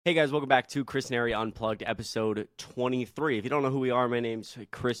Hey guys, welcome back to Chris and Harry Unplugged, episode 23. If you don't know who we are, my name's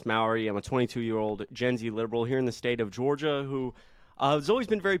Chris Mowry. I'm a 22-year-old Gen Z liberal here in the state of Georgia who has always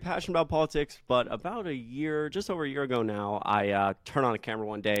been very passionate about politics, but about just over a year ago now, I turned on a camera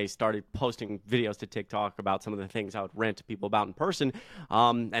one day, started posting videos to TikTok about some of the things I would rant to people about in person,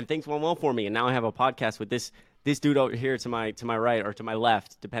 and things went well for me, and now I have a podcast with this dude over here to my right or to my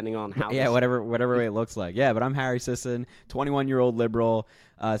left, depending on how. Yeah, whatever way it looks like. Yeah, but I'm Harry Sisson, 21-year-old liberal.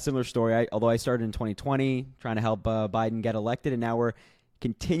 Similar story. Although I started in 2020 trying to help Biden get elected, and now we're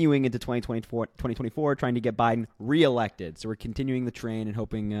continuing into 2024 trying to get Biden reelected. So we're continuing the train and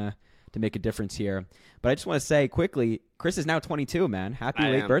hoping to make a difference here. But I just want to say quickly, Chris is now 22, man. Happy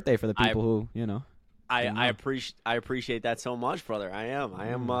late birthday for the people who, you know. I appreciate that so much, brother.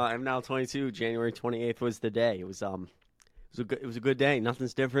 I'm now 22. January 28th was the day. It was a good day.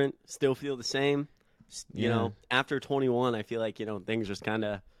 Nothing's different. Still feel the same. You know, after 21, I feel like, you know, things just kind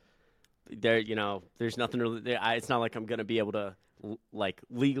of there. You know, there's nothing really. It's not like I'm gonna be able to like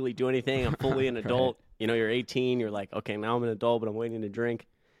legally do anything. I'm fully an adult. Right. You know, you're 18. You're like, okay, now I'm an adult, but I'm waiting to drink.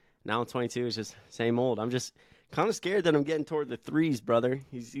 Now I'm 22. It's just same old. I'm just kind of scared that I'm getting toward the threes, brother.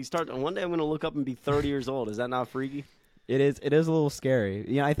 One day I'm gonna look up and be 30 years old. Is that not freaky? It is a little scary.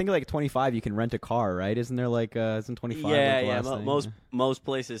 Yeah, I think like 25 you can rent a car, right? Isn't there like isn't 25? Yeah. Most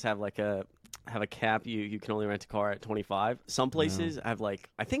places have like a cap. You can only rent a car at 25. Some places have like,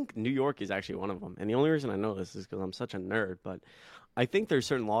 I think New York is actually one of them. And the only reason I know this is because I'm such a nerd. But I think there's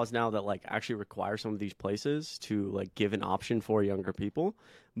certain laws now that like actually require some of these places to like give an option for younger people.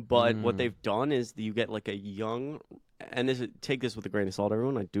 But what they've done is you get like a young, and take this with a grain of salt,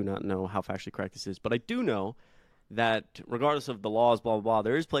 everyone. I do not know how factually correct this is, but I do know that regardless of the laws, blah, blah, blah,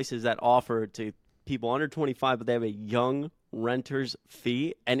 there is places that offer to people under 25, but they have a young renter's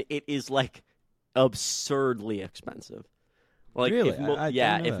fee, and it is like absurdly expensive. Like, really?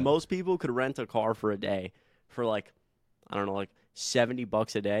 If most people could rent a car for a day for like, I don't know, like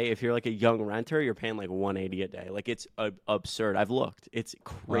 $70 a day, if you're like a young renter, you're paying like $180 a day. Like, it's absurd. I've looked. It's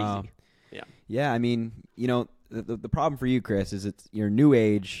crazy. Wow. Yeah. Yeah, I mean, you know, the problem for you, Chris, is you're new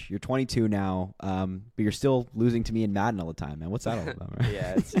age. You're 22 now, but you're still losing to me in Madden all the time, man. What's that all about? Right?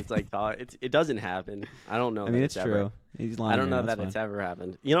 Yeah, it's like it doesn't happen. I don't know. I mean, it's true. He's lying. I don't know that it's ever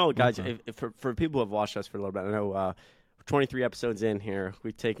happened. You know, guys, for people who have watched us for a little bit, I know 23 episodes in here,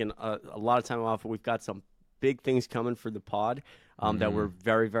 we've taken a lot of time off. We've got some big things coming for the pod that we're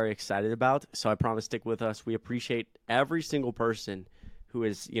very, very excited about. So I promise, stick with us. We appreciate every single person who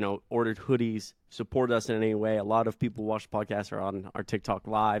has, you know, ordered hoodies, supported us in any way. A lot of people who watch the podcast are on our TikTok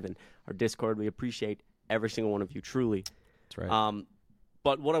Live and our Discord. We appreciate every single one of you, truly. That's right.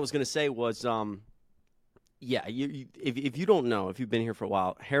 But what I was going to say was, if you don't know, if you've been here for a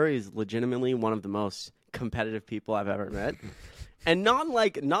while, Harry is legitimately one of the most competitive people I've ever met. And not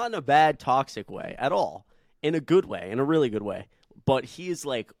in a bad, toxic way at all. In a good way, in a really good way. But he is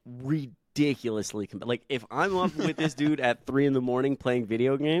like ridiculously like, if I'm up with this dude at 3 a.m. playing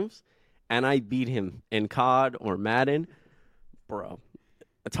video games and I beat him in COD or Madden, bro,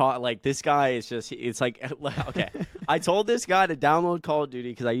 like, this guy is just, it's like, okay, I told this guy to download Call of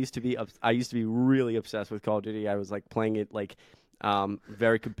Duty because I used to be really obsessed with Call of Duty. I was like playing it like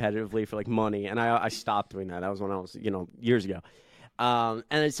very competitively for like money, and I stopped doing that. That was when I was, you know, years ago.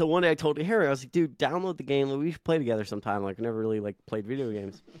 And so one day I told Harry, I was like, dude, download the game. We should play together sometime. Like, I never really like played video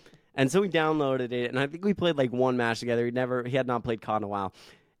games. And so we downloaded it, and I think we played like one match together. He had not played COD in a while.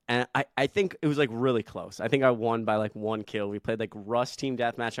 And I think it was like really close. I think I won by like 1 kill. We played like Rust Team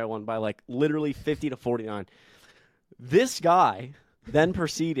Deathmatch. I won by like literally 50-49. This guy then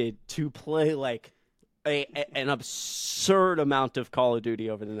proceeded to play like an absurd amount of Call of Duty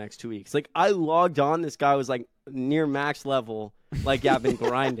over the next 2 weeks. Like, I logged on. This guy was like near max level. Like, yeah, I've been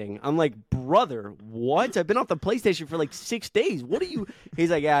grinding. I'm like, brother, what? I've been off the PlayStation for like 6 days. What are you? He's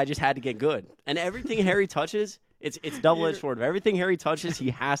like, yeah, I just had to get good. And everything Harry touches, it's double-edged sword. Everything Harry touches, he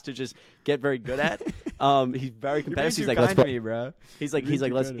has to just get very good at. He's very competitive. He's like, let's play, bro. He's like,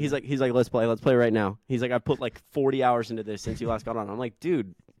 let's play. Let's play right now. He's like, I put like 40 hours into this since you last got on. I'm like,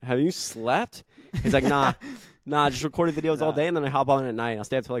 dude, have you slept? He's like, nah, just recorded videos all day, and then I hop on at night. I'll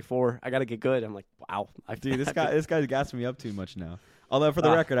stay up till like 4. I gotta get good. I'm like, wow, dude, this guy's gassing me up too much now. Although for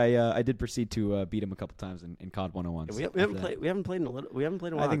the record, I did proceed to beat him a couple times in COD 101. We haven't played in a while.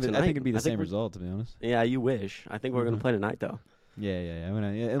 I think it'd be the same result, to be honest. Yeah, you wish. I think we're gonna play tonight though. Yeah.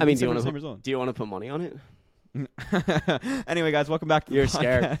 I mean, do you want to put money on it? Anyway, guys, welcome back to the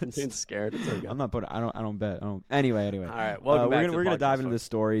podcast. You're scared. It's okay. I'm not putting. I don't bet. Anyway. All right. Welcome back. We're gonna dive into the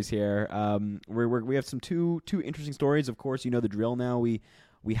stories here. We have some two interesting stories. Of course, you know the drill now. We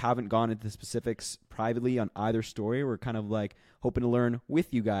We haven't gone into the specifics privately on either story. We're kind of like hoping to learn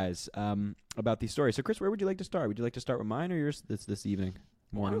with you guys about these stories. So, Chris, where would you like to start? Would you like to start with mine or yours this evening?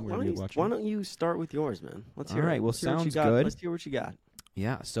 Morning, why don't you start with yours, man? Let's hear All right, it. well, Let's hear what you sounds got. good. Let's hear what you got.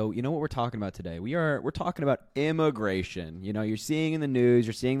 Yeah, so you know what we're talking about today? We're talking about immigration. You know, you're seeing in the news,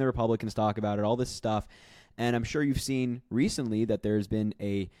 you're seeing the Republicans talk about it, all this stuff. And I'm sure you've seen recently that there's been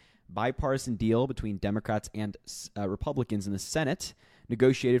a bipartisan deal between Democrats and Republicans in the Senate,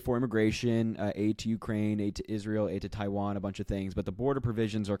 negotiated for immigration, aid to Ukraine, aid to Israel, aid to Taiwan, a bunch of things. But the border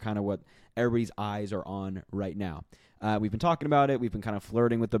provisions are kind of what everybody's eyes are on right now. We've been talking about it. We've been kind of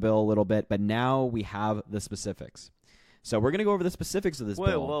flirting with the bill a little bit. But now we have the specifics. So we're going to go over the specifics of this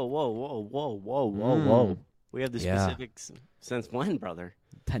bill. Whoa. We have the specifics since when, brother?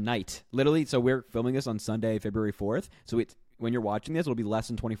 Tonight. Literally, so we're filming this on Sunday, February 4th. So when you're watching this, it'll be less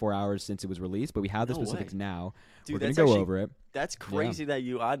than 24 hours since it was released, but we have the specifics now. Dude, we're going to go over it. That's crazy that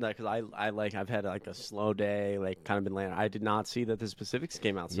you odd that, because I've had like a slow day, like kind of been laying. I did not see that the specifics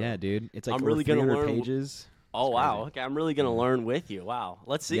came out. So yeah, dude. It's like I'm really going to learn pages. Oh, wow. Okay, I'm really going to learn with you. Wow.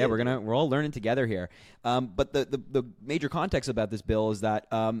 Let's see. Yeah, we're all learning together here. But the major context about this bill is that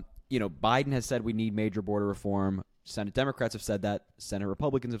Biden has said we need major border reform. Senate Democrats have said that. Senate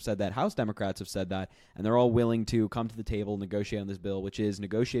Republicans have said that. House Democrats have said that. And they're all willing to come to the table and negotiate on this bill, which is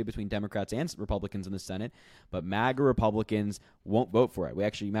negotiated between Democrats and Republicans in the Senate. But MAGA Republicans won't vote for it. We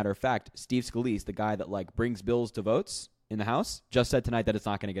actually, matter of fact, Steve Scalise, the guy that brings bills to votes in the House, just said tonight that it's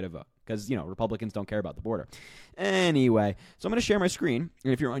not going to get a vote because, Republicans don't care about the border. Anyway, so I'm going to share my screen.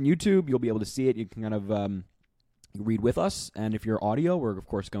 And if you're on YouTube, you'll be able to see it. You can kind of read with us. And if you're audio, we're, of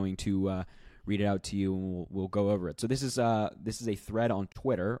course, going to read it out to you, and we'll go over it. So this is a thread on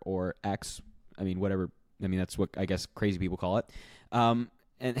Twitter or X. Whatever. That's what I guess crazy people call it.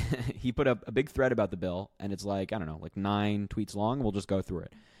 And he put up a big thread about the bill, and it's 9 tweets long. And we'll just go through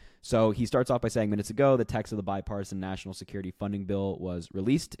it. So he starts off by saying, minutes ago, the text of the bipartisan national security funding bill was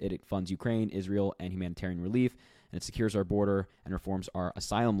released. It funds Ukraine, Israel, and humanitarian relief, and it secures our border and reforms our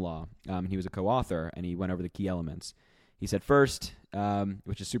asylum law. He was a co-author, and he went over the key elements. He said, first,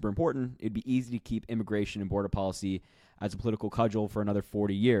 which is super important, it'd be easy to keep immigration and border policy as a political cudgel for another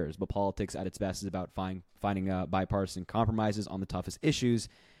 40 years, but politics at its best is about finding bipartisan compromises on the toughest issues,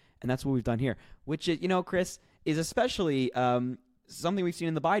 and that's what we've done here, which, Chris, is especially something we've seen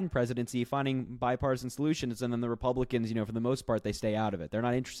in the Biden presidency, finding bipartisan solutions, and then the Republicans, for the most part, they stay out of it. They're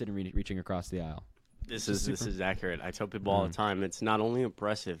not interested in reaching across the aisle. This is accurate. I tell people all the time, it's not only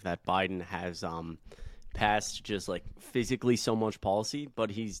impressive that Biden has passed just physically so much policy,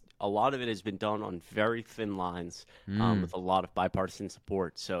 but a lot of it has been done on very thin lines with a lot of bipartisan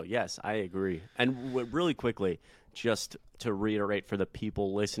support. So yes, I agree. And really quickly, just to reiterate for the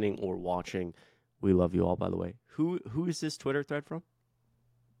people listening or watching, we love you all, by the way. Who is this Twitter thread from?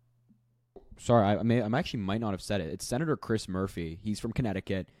 Sorry, I actually might not have said it. It's Senator Chris Murphy. He's from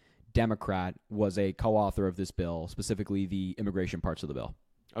Connecticut, Democrat, was a co-author of this bill, specifically the immigration parts of the bill.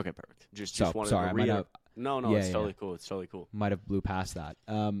 Okay, perfect. Just wanted sorry, to read it. No, it's totally cool. It's totally cool. Might have blew past that.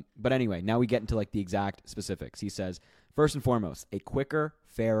 But anyway, now we get into the exact specifics. He says, first and foremost, a quicker,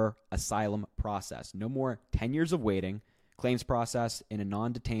 fairer asylum process. No more 10 years of waiting. Claims process in a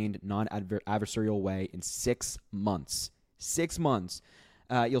non-detained, non-adversarial way in 6 months. 6 months.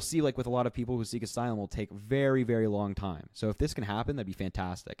 You'll see, with a lot of people who seek asylum, will take very, very long time. So if this can happen, that'd be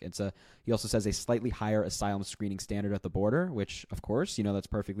fantastic. He also says a slightly higher asylum screening standard at the border, which, of course, that's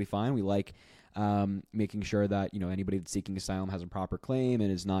perfectly fine. We like making sure that anybody that's seeking asylum has a proper claim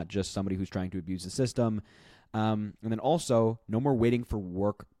and is not just somebody who's trying to abuse the system. And then also, no more waiting for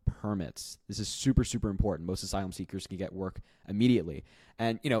work permits. This is super, super important. Most asylum seekers can get work immediately.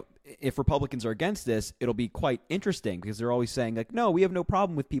 And, if Republicans are against this, it'll be quite interesting because they're always saying, no, we have no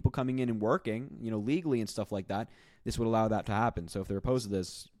problem with people coming in and working, legally and stuff like that. This would allow that to happen. So if they're opposed to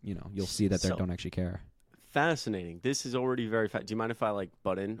this, you'll see that they don't actually care. Fascinating. This is already very Do you mind if I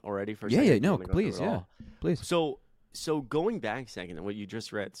butt in already for a second? Yeah, no, please, please. So going back a second and what you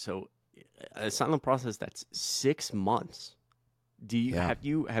just read, so asylum process that's 6 months.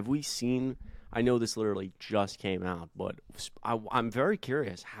 Have we seen? I know this literally just came out, but I'm very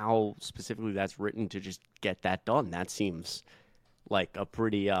curious how specifically that's written to just get that done. That seems like a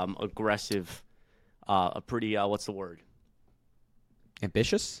pretty aggressive, what's the word?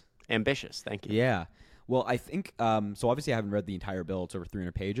 Ambitious. Ambitious. Thank you. Yeah. Well, I think so. Obviously, I haven't read the entire bill; it's over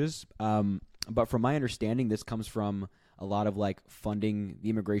 300 pages. But from my understanding, this comes from a lot of funding the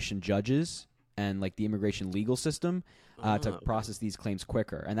immigration judges and the immigration legal system to process these claims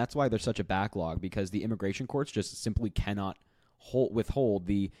quicker. And that's why there's such a backlog, because the immigration courts just simply cannot withhold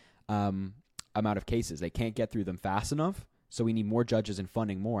the amount of cases. They can't get through them fast enough. So we need more judges and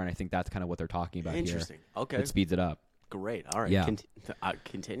funding more, and I think that's kind of what they're talking about here. Interesting. Okay. It speeds it up. Great. All right. Yeah.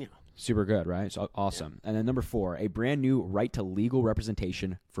 Continue. Super good, right? So awesome. Yeah. And then number 4, a brand new right to legal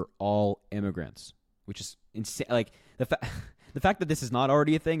representation for all immigrants, which is insane. Like the fact that this is not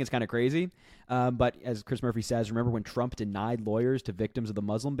already a thing is kind of crazy. But as Chris Murphy says, remember when Trump denied lawyers to victims of the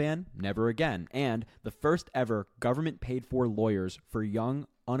Muslim ban? Never again. And the first ever government paid for lawyers for young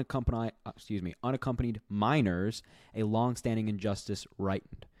unaccompanied minors, a long-standing injustice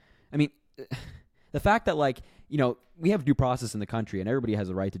rightened. I mean, the fact that, like, you know, we have due process in the country and everybody has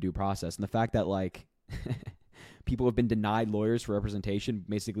a right to due process. And the fact that, like, people have been denied lawyers for representation,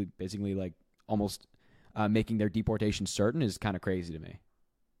 basically like almost making their deportation certain is kind of crazy to me.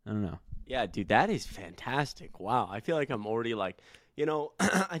 I don't know. Yeah, dude, that is fantastic. Wow. I feel like I'm already like, you know,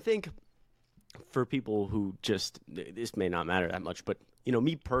 I think for people who just, this may not matter that much, but, you know,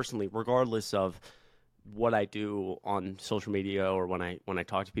 me personally, regardless of what I do on social media or when I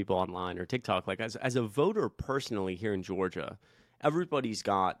talk to people online or TikTok, like as a voter personally here in Georgia, everybody's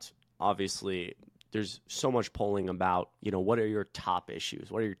got, obviously, there's so much polling about, you know, what are your top issues?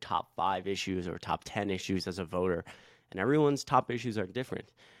 What are your top 5 issues or top 10 issues as a voter? And everyone's top issues are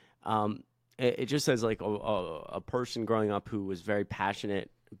different. It just says like a person growing up who was very passionate,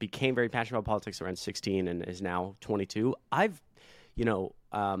 became very passionate about politics around 16 and is now 22.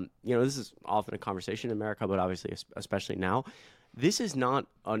 This is often a conversation in America, but obviously, especially now, this is not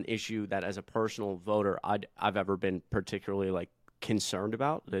an issue that as a personal voter I've ever been particularly like concerned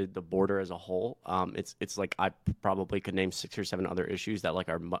about the border as a whole. It's like I probably could name 6 or 7 other issues that like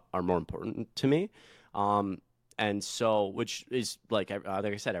are more important to me. And so, which is like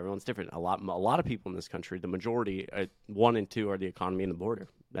I said, everyone's different. A lot of people in this country, the majority, 1 and 2 are the economy and the border.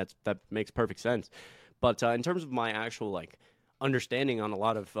 That makes perfect sense. But in terms of my actual like understanding on a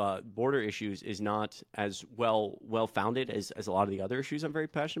lot of border issues is not as well founded as a lot of the other issues I'm very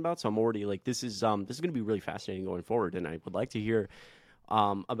passionate about. So I'm already like this is going to be really fascinating going forward, and I would like to hear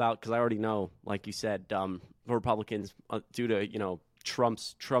about, because I already know, like you said, Republicans due to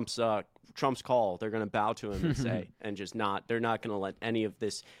Trump's call, they're going to bow to him and say, and just not, they're not going to let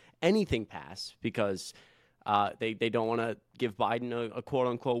anything pass because they don't want to give Biden a quote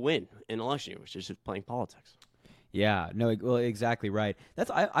unquote win in an election year, which is just playing politics. Yeah, no, well, exactly right.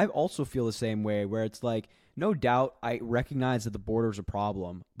 I also feel the same way, where it's like, no doubt I recognize that the border is a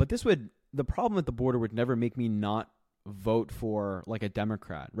problem, but the problem with the border would never make me not vote for like a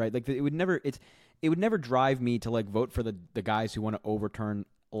Democrat, right? Like it would never drive me to like vote for the guys who want to overturn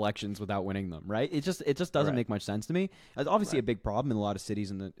elections without winning them, right? It just doesn't Right. make much sense to me. It's obviously a big problem in a lot of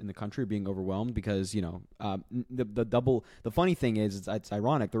cities in the country being overwhelmed because the funny thing is it's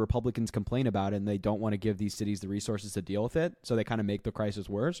ironic. The Republicans complain about it and they don't want to give these cities the resources to deal with it, so they kind of make the crisis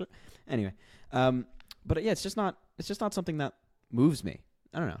worse. Anyway, but yeah, it's just not something that moves me.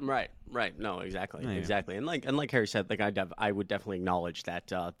 I don't know. Right. No, exactly. Yeah. Exactly. And like Harry said, like I would definitely acknowledge that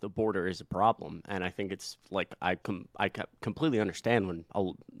the border is a problem, and I think it's like I completely understand when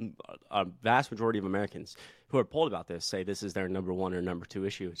a vast majority of Americans who are polled about this say this is their number 1 or number 2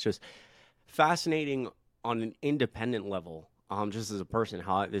 issue. It's just fascinating on an independent level, just as a person,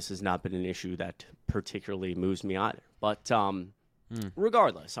 how this has not been an issue that particularly moves me either. But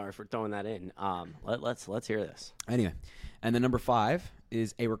regardless, sorry for throwing that in. Let's hear this. Anyway, and then number 5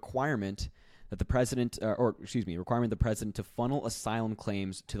 is a requirement that the president, requirement the president to funnel asylum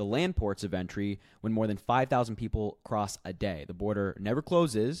claims to the land ports of entry when more than 5,000 people cross a day. The border never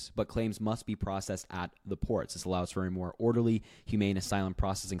closes, but claims must be processed at the ports. This allows for a more orderly, humane asylum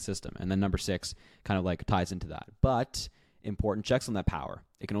processing system. And then number 6 kind of like ties into that. But important checks on that power.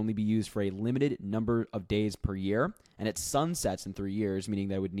 It can only be used for a limited number of days per year, and it sunsets in 3 years, meaning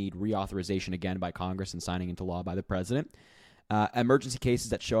that it would need reauthorization again by Congress and signing into law by the president. Emergency cases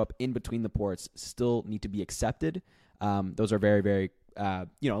that show up in between the ports still need to be accepted. Those are very, very, a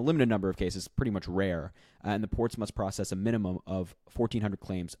limited number of cases, pretty much rare. And the ports must process a minimum of 1,400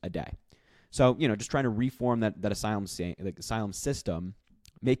 claims a day. So, just trying to reform that asylum system,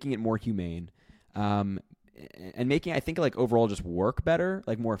 making it more humane, and making, I think, like overall just work better,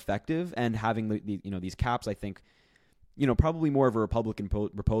 like more effective, and having these caps. I think, probably more of a Republican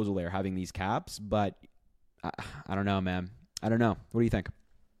proposal there, having these caps. But I don't know, man. I don't know. What do you think?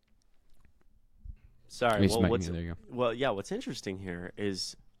 Sorry. There you go. What's interesting here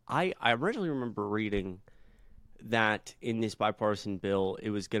is I originally remember reading that in this bipartisan bill,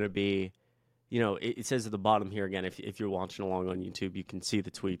 it was going to be, it says at the bottom here again, if you're watching along on YouTube, you can see the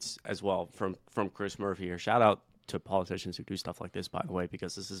tweets as well from Chris Murphy here. Shout out to politicians who do stuff like this, by the way,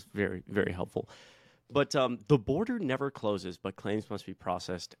 because this is very, very helpful. But the border never closes, but claims must be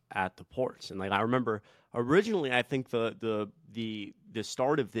processed at the ports. And like I remember originally, I think the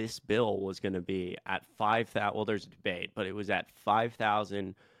start of this bill was going to be at 5,000. Well, there's a debate, but it was at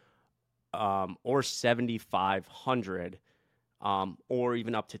 5,000 or 7,500, or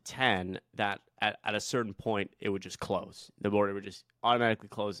even up to 10. That at a certain point it would just close. The border would just automatically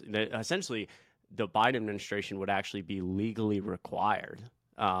close. Essentially, the Biden administration would actually be legally required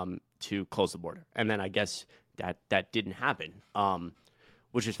to close the border, and then I guess that didn't happen,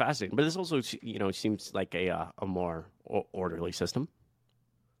 which is fascinating. But this also, seems like a more orderly system.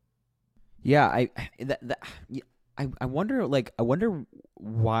 Yeah, I wonder, I wonder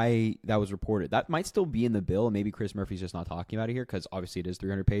why that was reported. That might still be in the bill, and maybe Chris Murphy's just not talking about it here because obviously it is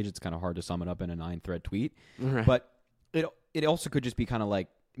 300 pages. It's kind of hard to sum it up in a 9-thread tweet. Right. But it also could just be kind of like,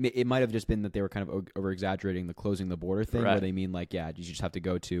 it might have just been that they were kind of over exaggerating the closing the border thing, right. where they mean like, yeah, you just have to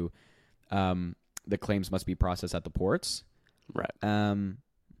go to, the claims must be processed at the ports. Right.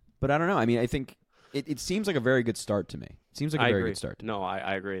 But I don't know. I mean, I think it seems like a very good start to me. It seems like a very good start. No,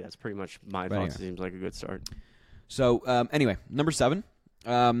 I agree. That's pretty much my thoughts. It seems like a good start. So anyway, number 7,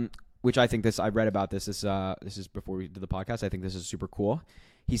 which I think I read about this. This is before we did the podcast. I think this is super cool.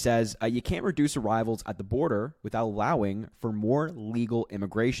 He says, you can't reduce arrivals at the border without allowing for more legal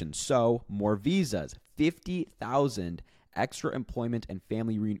immigration. So more visas, 50,000 extra employment and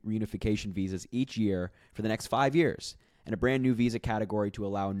family reunification visas each year for the next 5 years, and a brand new visa category to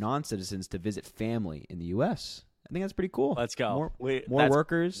allow non-citizens to visit family in the U.S. I think that's pretty cool. Let's go. More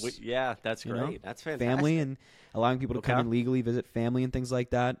workers. Yeah, that's great. That's fantastic. Family and allowing people to come and legally visit family and things like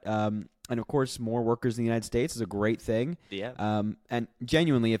that. And of course, more workers in the United States is a great thing. Yeah. And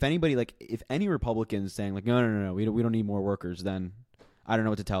genuinely, if any Republicans saying like, no, we don't need more workers, then I don't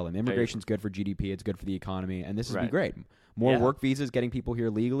know what to tell them. Immigration's good for GDP. It's good for the economy, and this would be great. More work visas, getting people here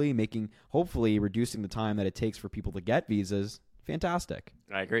legally, hopefully reducing the time that it takes for people to get visas. Fantastic.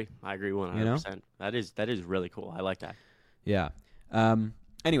 I agree 100%. That is really cool. I like that. Yeah.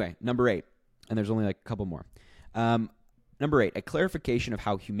 Anyway, number 8, and there's only like a couple more. Number 8, a clarification of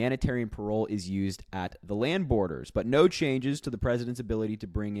how humanitarian parole is used at the land borders, but no changes to the president's ability to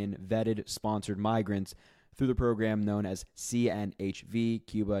bring in vetted, sponsored migrants through the program known as CNHV,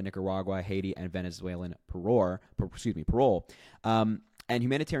 Cuba, Nicaragua, Haiti, and Venezuelan parole. And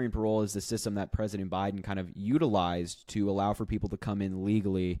humanitarian parole is the system that President Biden kind of utilized to allow for people to come in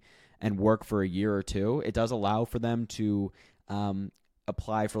legally and work for a year or two. It does allow for them to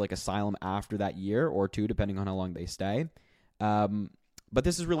apply for like asylum after that year or two, depending on how long they stay. But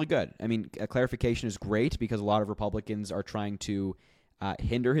this is really good. I mean, a clarification is great because a lot of Republicans are trying to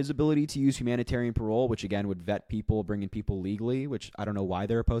hinder his ability to use humanitarian parole, which again would vet people, bring in people legally, which I don't know why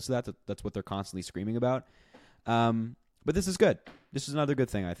they're opposed to that. That's what they're constantly screaming about. But this is good. This is another good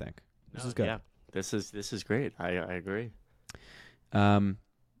thing, I think. This is good. Yeah, this is great. I agree.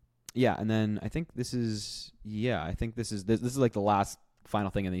 Yeah, and then I think this is like the last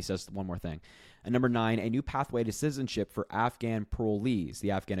final thing, and then he says one more thing. And number 9, a new pathway to citizenship for Afghan parolees,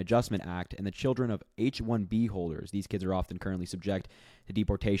 the Afghan Adjustment Act, and the children of H-1B holders. These kids are often currently subject to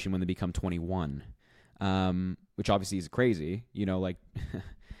deportation when they become 21, which obviously is crazy.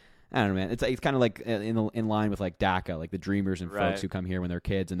 I don't know, man. It's kind of like in line with like DACA, like the dreamers and folks who come here when they're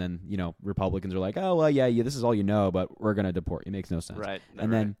kids, and then Republicans are like, oh well, yeah, this is all you know, but we're gonna deport you. It makes no sense. Right.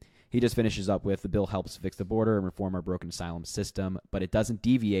 And then he just finishes up with the bill helps fix the border and reform our broken asylum system, but it doesn't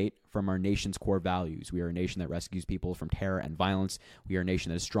deviate from our nation's core values. We are a nation that rescues people from terror and violence. We are a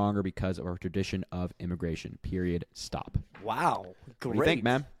nation that is stronger because of our tradition of immigration. Period. Stop. Wow. Great. What do you think,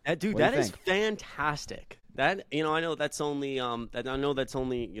 man? Dude, that is fantastic. That I know that's only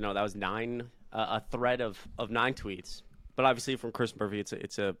that was 9 a thread of 9 tweets, but obviously from Chris Murphy,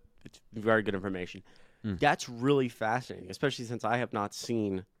 it's very good information. That's really fascinating, especially since I did not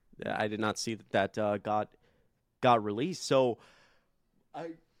see that got released. So,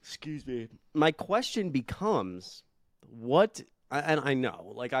 excuse me. My question becomes, what? And I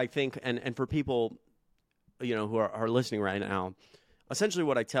know, like I think, and for people, who are listening right now, essentially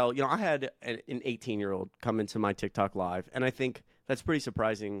what I tell, I had an 18-year-old come into my TikTok live, and I think that's pretty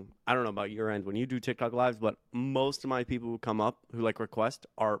surprising. I don't know about your end when you do TikTok lives, but most of my people who come up who like request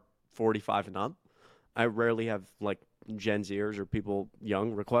are 45 and up. I rarely have like Gen Zers or people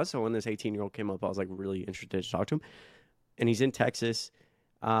young request. So when this 18-year-old came up, I was like really interested to talk to him. And he's in Texas,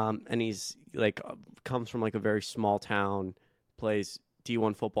 and he's like comes from like a very small town, plays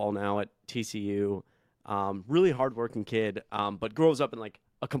D1 football now at TCU. Really hardworking kid, but grows up in like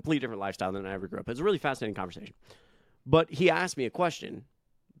a complete different lifestyle than I ever grew up. It's a really fascinating conversation. But he asked me a question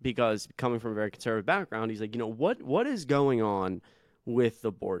because coming from a very conservative background, he's like, what is going on with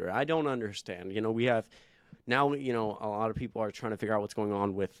the border. I don't understand. We have now, a lot of people are trying to figure out what's going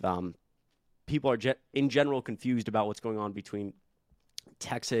on with people are in general confused about what's going on between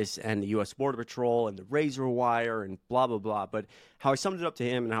Texas and the U.S. Border Patrol and the razor wire and blah, blah, blah. But how I summed it up to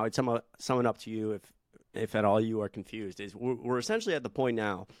him and how I'd sum it up to you, if at all you are confused, is we're essentially at the point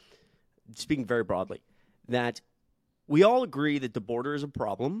now, speaking very broadly, that we all agree that the border is a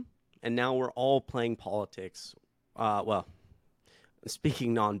problem, and now we're all playing politics. Well,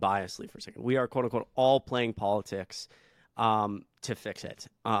 speaking non-biasedly for a second, we are, quote-unquote, all playing politics to fix it.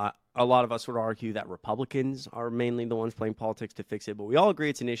 A lot of us would argue that Republicans are mainly the ones playing politics to fix it, but we all agree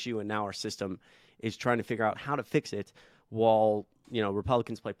it's an issue, and now our system is trying to figure out how to fix it while,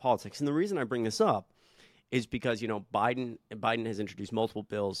 Republicans play politics. And the reason I bring this up is because, Biden has introduced multiple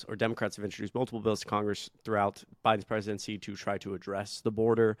bills, or Democrats have introduced multiple bills to Congress throughout Biden's presidency to try to address the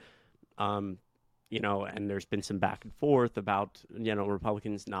border. And there's been some back and forth about,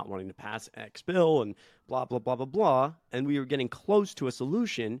 Republicans not wanting to pass X bill and blah, blah, blah, blah, blah. And we were getting close to a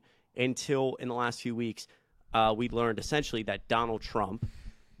solution until in the last few weeks, we learned essentially that Donald Trump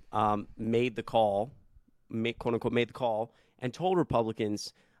made the call, quote unquote, made the call and told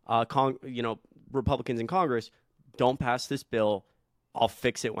Republicans, Republicans in Congress, don't pass this bill. I'll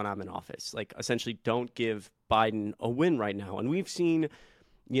fix it when I'm in office. Like, essentially, don't give Biden a win right now. And we've seen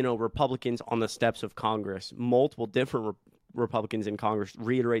Republicans on the steps of Congress, multiple different Republicans in Congress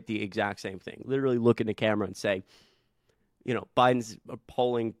reiterate the exact same thing. Literally look in the camera and say, Biden's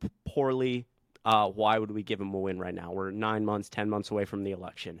polling poorly. Why would we give him a win right now? We're 9 months, 10 months away from the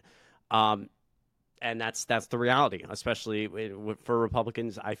election. And that's the reality, especially for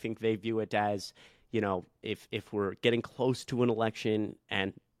Republicans. I think they view it as, if we're getting close to an election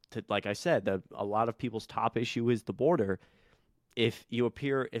and, like I said, a lot of people's top issue is the border. If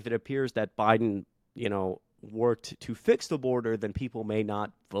it appears that Biden, worked to fix the border, then people may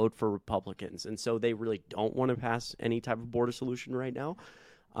not vote for Republicans. And so they really don't want to pass any type of border solution right now.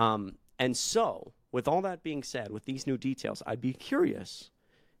 And so with all that being said, with these new details, I'd be curious,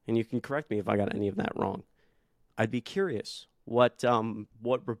 and you can correct me if I got any of that wrong. I'd be curious what the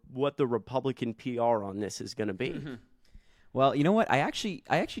Republican PR on this is going to be. Mm-hmm. Well, you know what? I actually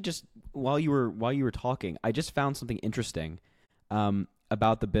just while you were talking, I just found something interesting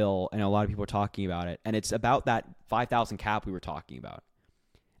about the bill, and a lot of people are talking about it, and it's about that 5,000 cap we were talking about.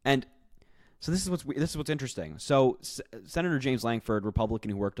 And so this is what's interesting. So Senator James Lankford, Republican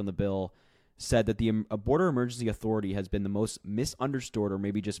who worked on the bill, said that the Border Emergency Authority has been the most misunderstood or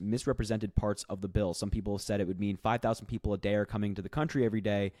maybe just misrepresented parts of the bill. Some people have said it would mean 5,000 people a day are coming to the country every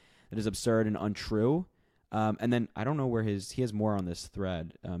day. That is absurd and untrue. And then I don't know where he has more on this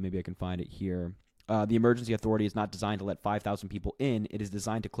thread. Maybe I can find it here. The emergency authority is not designed to let 5,000 people in. It is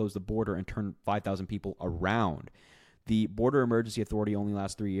designed to close the border and turn 5,000 people around. The Border Emergency Authority only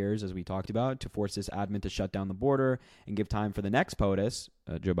lasts 3 years, as we talked about, to force this admin to shut down the border and give time for the next POTUS,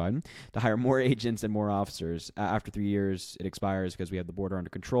 Joe Biden, to hire more agents and more officers. After 3 years, it expires because we have the border under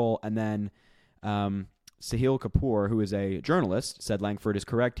control. And then Sahil Kapoor, who is a journalist, said Lankford is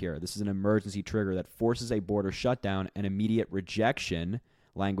correct here. This is an emergency trigger that forces a border shutdown and immediate rejection.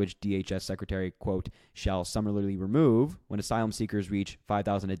 Language DHS Secretary, quote, shall summarily remove when asylum seekers reach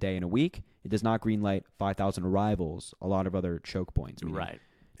 5,000 a day in a week. It does not greenlight 5,000 arrivals. A lot of other choke points. Right.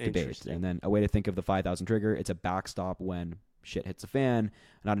 Debates. And then a way to think of the 5,000 trigger, it's a backstop when shit hits the fan,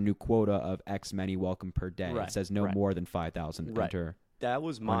 not a new quota of X many welcome per day. Right. It says no more than 5,000 enter. That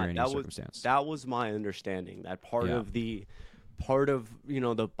was my understanding. That part of the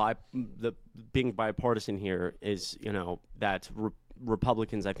being bipartisan here is, that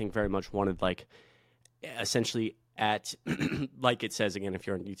Republicans, I think, very much wanted, like, essentially at, like it says, again, if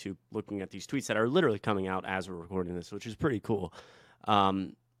you're on YouTube looking at these tweets that are literally coming out as we're recording this, which is pretty cool.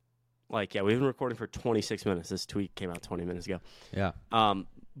 We've been recording for 26 minutes. This tweet came out 20 minutes ago. Yeah.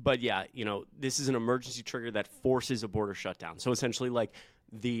 But yeah, this is an emergency trigger that forces a border shutdown. So essentially, like,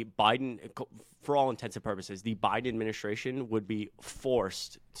 the Biden, for all intents and purposes, the Biden administration would be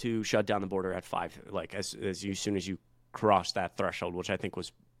forced to shut down the border at 5, like, as soon as you cross that threshold, which I think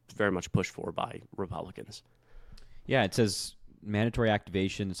was very much pushed for by Republicans. Yeah, it says mandatory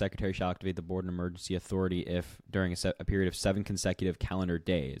activation. The Secretary shall activate the Border Emergency Authority if during a period of 7 consecutive calendar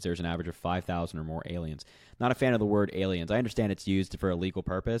days there's an average of 5,000 or more aliens. Not a fan of the word aliens. I understand it's used for a legal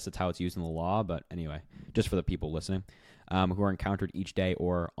purpose. It's how it's used in the law. But anyway, just for the people listening, who are encountered each day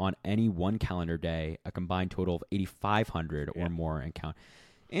or on any one calendar day, a combined total of 8,500 or more encounter.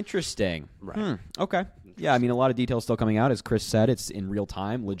 Interesting. Right. Okay. Yeah, I mean, a lot of details still coming out. As Chris said, it's in real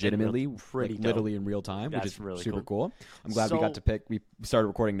time, legitimately, literally in real time, which is really super cool. I'm glad we started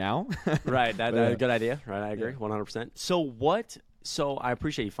recording now. Right. That's a good idea. Right. I agree. 100%. So what So I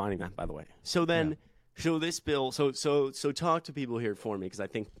appreciate you finding that, by the way. So then, so this bill, so talk to people here for me, because I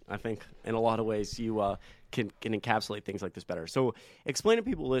think in a lot of ways you can encapsulate things like this better. So explain to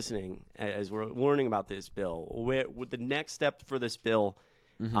people listening as we're learning about this bill, with the next step for this bill,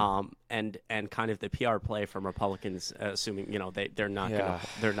 and kind of the PR play from Republicans, assuming they're not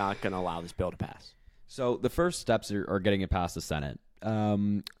gonna allow this bill to pass. So the first steps are getting it past the Senate.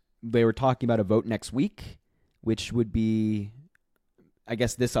 They were talking about a vote next week, which would be, I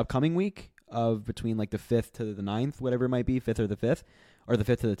guess, this upcoming week of between like the 5th to the 9th, whatever it might be, 5th or the 5th, or the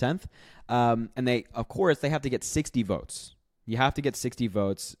 5th to the 10th. And they have to get 60 votes. You have to get 60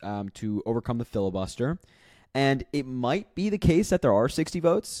 votes to overcome the filibuster. And it might be the case that there are 60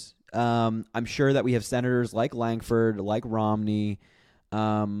 votes. I'm sure that we have senators like Langford, like Romney,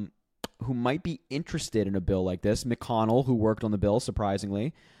 who might be interested in a bill like this. McConnell, who worked on the bill,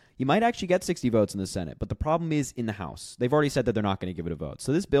 surprisingly. You might actually get 60 votes in the Senate, but the problem is in the House. They've already said that they're not going to give it a vote.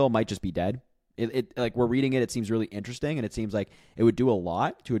 So this bill might just be dead. It like, we're reading it seems really interesting, and it seems like it would do a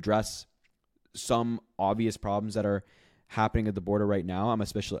lot to address some obvious problems that are happening at the border right now. I'm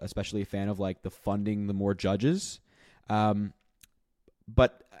especially a fan of like the funding the more judges. But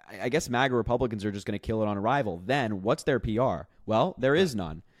I guess MAGA Republicans are just going to kill it on arrival. Then what's their PR? Well, there is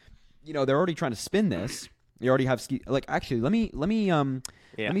none. They're already trying to spin this. They already have actually, let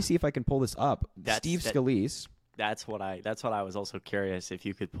me see if I can pull this up. Steve Scalise. That's what I was also curious if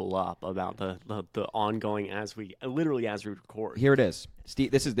you could pull up about the ongoing as we record. Here it is.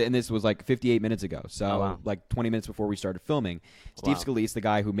 Steve, this was like 58 minutes ago. So like 20 minutes before we started filming. Steve Scalise, the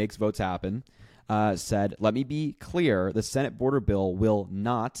guy who makes votes happen, said, "Let me be clear, the Senate border bill will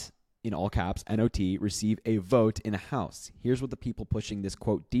not, in all caps, NOT, receive a vote in the House. Here's what the people pushing this,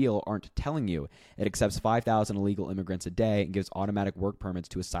 quote, deal aren't telling you. It accepts 5,000 illegal immigrants a day and gives automatic work permits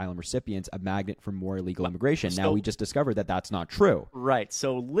to asylum recipients, a magnet for more illegal immigration." Now, we just discovered that that's not true. Right.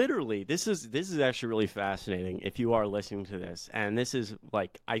 So literally, this is actually really fascinating if you are listening to this. And this is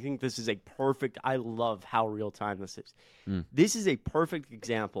like, I think this is I love how real time this is. This is a perfect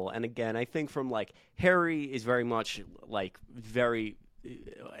example. And again, I think from like, Harry is very much like Harry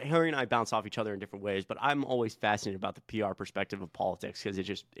and I bounce off each other in different ways, but I'm always fascinated about the PR perspective of politics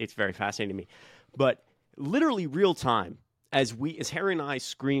because it's very fascinating to me. But literally real time, as Harry and I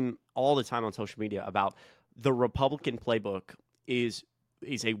scream all the time on social media about the Republican playbook is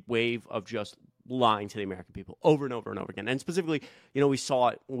a wave of just lying to the American people over and over and over again. And specifically, we saw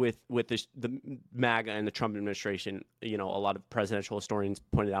it with the MAGA and the Trump administration. A lot of presidential historians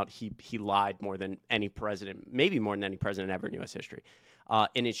pointed out he lied more than any president, maybe more than any president ever in U.S. history.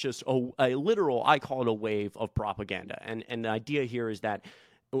 And it's just a literal, I call it a wave of propaganda. And the idea here is that,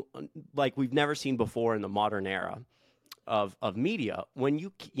 like we've never seen before in the modern era of media,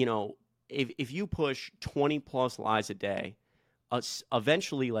 when if you push 20 plus lies a day,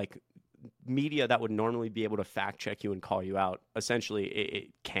 eventually like media that would normally be able to fact check you and call you out, essentially it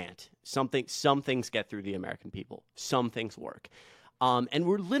can't. Some things get through the American people. Some things work. And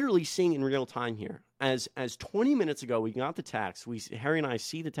we're literally seeing in real time here. As 20 minutes ago, we got the text. Harry and I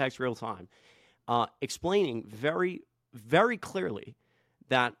see the text real time, explaining very, very clearly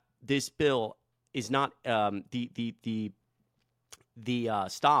that this bill is not the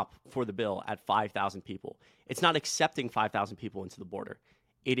stop for the bill at 5,000 people. It's not accepting 5,000 people into the border.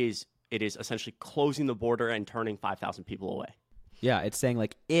 It is essentially closing the border and turning 5,000 people away. Yeah, it's saying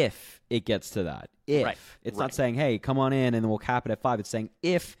like if it gets to that. If. Right. It's not saying, hey, come on in and then we'll cap it at 5. It's saying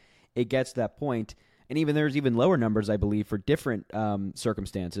if it gets to that point, and there's even lower numbers, I believe, for different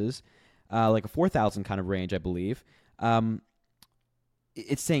circumstances, like a 4,000 kind of range, I believe.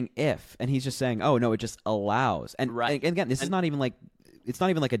 It's saying if, and he's just saying, oh, no, it just allows. And again, this is not even like, it's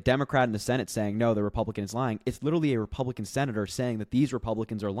not even like a Democrat in the Senate saying, no, the Republican is lying. It's literally a Republican senator saying that these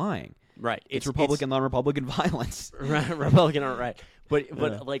Republicans are lying. Right. It's Republican, non-Republican violence. Right. Republican, right.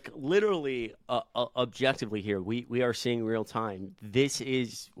 But like literally, objectively here, we are seeing real time. This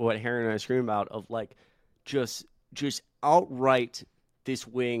is what Harry and I scream about of like just outright this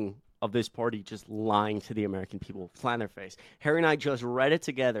wing of this party just lying to the American people, flat in their face. Harry and I just read it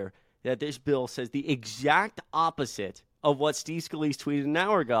together that this bill says the exact opposite of what Steve Scalise tweeted an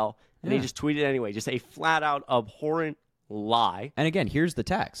hour ago, and he just tweeted anyway. Just a flat-out abhorrent lie. And again, here's the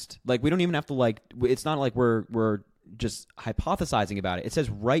text. Like, we don't even have to, like, it's not like we're just hypothesizing about it. It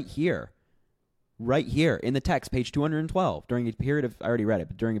says right here in the text, page 212, during a period of, I already read it,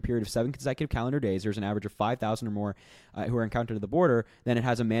 but during a period of 7 consecutive calendar days, there's an average of 5,000 or more who are encountered at the border, then it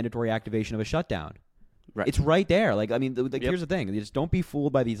has a mandatory activation of a shutdown. Right. It's right there. Like, I mean, here's the thing. Just don't be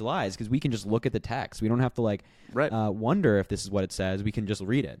fooled by these lies because we can just look at the text. We don't have to, wonder if this is what it says. We can just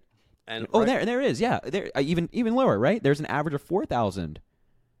read it. And there is, yeah. There even lower, right? There's an average of 4,000.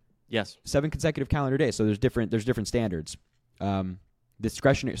 Yes. 7 consecutive calendar days. So there's different standards.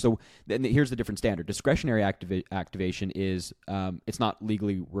 Discretionary. So here's the different standard. Discretionary activation is it's not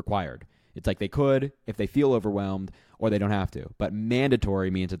legally required. It's like they could if they feel overwhelmed, or they don't have to. But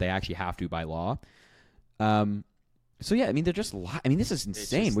mandatory means that they actually have to by law. So yeah, I mean they're just. I mean this is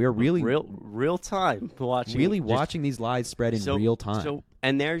insane. We are really real time watching. Really watching these lies spread in real time. So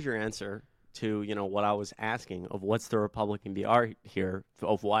and there's your answer to what I was asking of what's the Republican BR here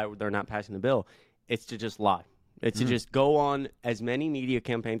of why they're not passing the bill. It's to just lie. It's to just go on as many media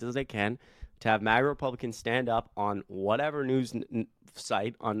campaigns as they can to have MAGA Republicans stand up on whatever news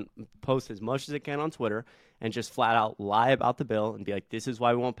site, post as much as they can on Twitter, and just flat out lie about the bill and be like, this is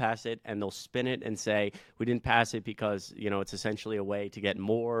why we won't pass it. And they'll spin it and say, we didn't pass it because, it's essentially a way to get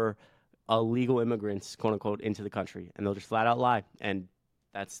more illegal immigrants, quote unquote, into the country. And they'll just flat out lie. And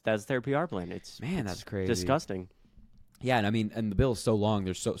that's their PR plan. That's crazy. Disgusting. Yeah. And I mean, and the bill is so long.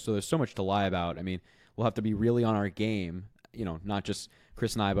 There's so much to lie about. I mean, we'll have to be really on our game, not just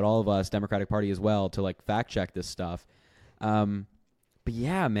Chris and I, but all of us, Democratic Party as well, to like fact check this stuff. But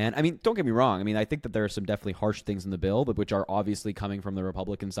yeah, man, I mean, don't get me wrong. I mean, I think that there are some definitely harsh things in the bill, but which are obviously coming from the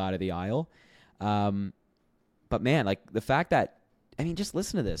Republican side of the aisle. But man, like the fact that, I mean, just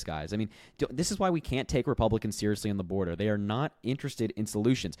listen to this, guys. I mean, this is why we can't take Republicans seriously on the border. They are not interested in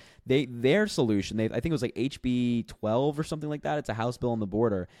solutions. Their solution, I think it was like HB 12 or something like that. It's a House bill on the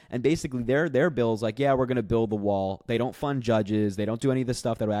border. And basically their bill is like, yeah, we're going to build the wall. They don't fund judges. They don't do any of the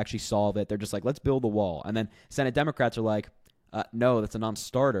stuff that will actually solve it. They're just like, let's build the wall. And then Senate Democrats are like, no, that's a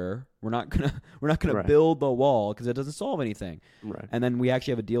non-starter. We're not gonna build the wall because it doesn't solve anything. Right. And then we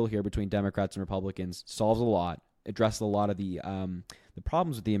actually have a deal here between Democrats and Republicans. Solves a lot. Addresses a lot of the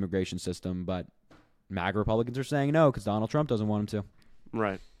problems with the immigration system, but MAGA Republicans are saying no because Donald Trump doesn't want them to.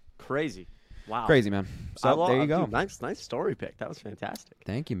 Right. Crazy. Wow. Crazy, man. So there you go. Dude, nice story pick. That was fantastic.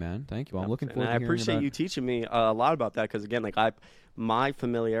 Thank you, man. Thank you. Well, I'm looking forward to hearing about it. I appreciate you teaching me a lot about that because, again, like my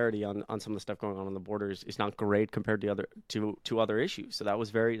familiarity on some of the stuff going on the borders is not great compared to other issues. So that was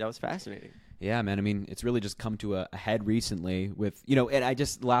fascinating. Yeah, man. I mean, it's really just come to a head recently with,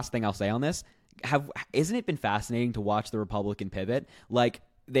 and last thing I'll say on this, isn't it been fascinating to watch the Republican pivot? Like,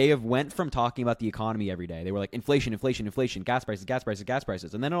 they have went from talking about the economy every day. They were like, inflation, gas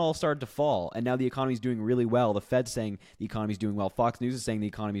prices. And then it all started to fall. And now the economy's doing really well. The Fed's saying the economy's doing well. Fox News is saying the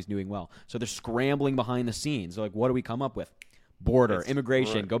economy's doing well. So they're scrambling behind the scenes. They're like, what do we come up with? Border,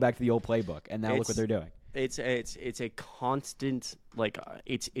 immigration, go back to the old playbook. And now look what they're doing. It's a constant,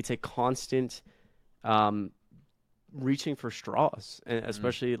 it's a constant reaching for straws, and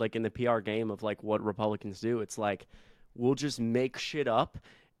especially like in the PR game of like what Republicans do. It's like, we'll just make shit up,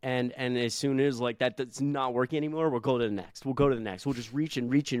 and as soon as like that's not working anymore, we'll go to the next. We'll just reach and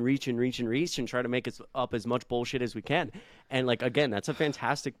try to make up as much bullshit as we can. And like, again, that's a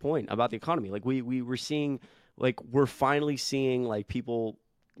fantastic point about the economy. Like we're finally seeing like people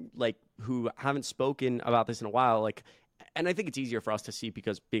like who haven't spoken about this in a while, like. And I think it's easier for us to see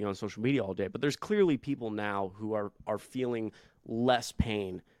because being on social media all day, but there's clearly people now who are feeling less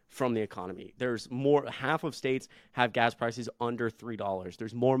pain from the economy. There's more, half of states have gas prices under $3.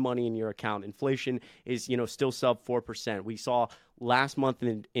 There's more money in your account. Inflation is, still sub 4%. We saw last month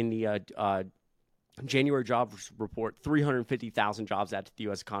in the January jobs report, 350,000 jobs added to the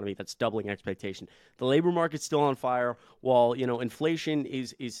U.S. economy. That's doubling expectation. The labor market's still on fire, while inflation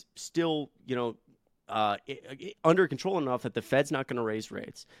is still under control enough that the Fed's not going to raise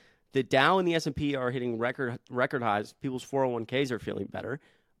rates. The Dow and the S&P are hitting record highs. People's 401ks are feeling better,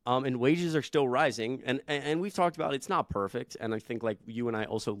 and wages are still rising. And we've talked about it's not perfect. And I think like you and I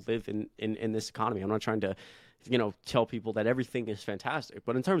also live in this economy. I'm not trying to tell people that everything is fantastic,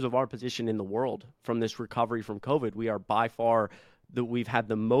 but in terms of our position in the world from this recovery from COVID, we are by far we've had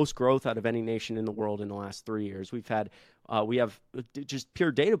the most growth out of any nation in the world in the last 3 years. We have just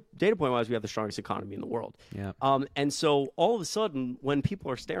pure data point wise, we have the strongest economy in the world. Yeah. And so all of a sudden, when people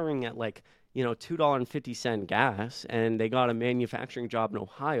are staring at like $2.50 gas, and they got a manufacturing job in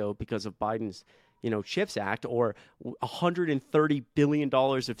Ohio because of Biden's CHIPS Act, or $130 billion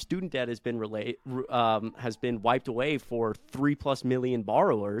of student debt has been wiped away for 3+ million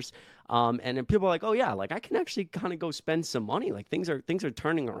borrowers. And then people are like, oh yeah, like I can actually kind of go spend some money. Like things are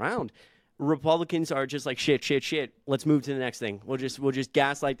turning around. Republicans are just like shit. Let's move to the next thing. We'll just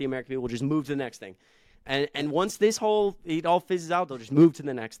gaslight the American people. We'll just move to the next thing. And once it all fizzes out, they'll just move to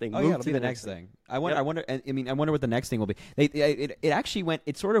the next thing. It'll be the next thing. I wonder what the next thing will be. It actually went.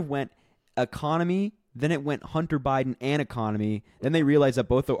 It sort of went economy, Then it went Hunter Biden and economy. Then they realized that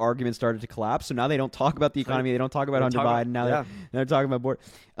both the arguments started to collapse. So now they don't talk about the economy. They don't talk about Hunter Biden. Now they're talking about border.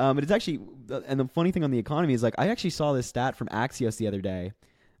 But it's actually, and the funny thing on the economy is, like, I actually saw this stat from Axios the other day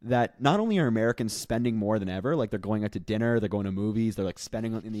that not only are Americans spending more than ever, like they're going out to dinner, they're going to movies, they're like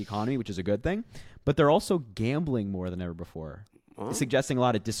spending in the economy, which is a good thing, but they're also gambling more than ever before. Oh. Suggesting a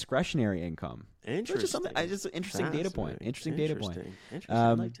lot of discretionary income. Interesting. Just an interesting data point. Interesting data point.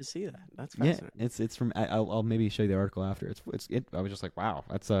 I'd like to see that. That's fascinating. Yeah, it's from. I'll maybe show you the article after. I was just like, wow,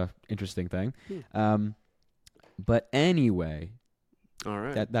 that's a interesting thing. But anyway, all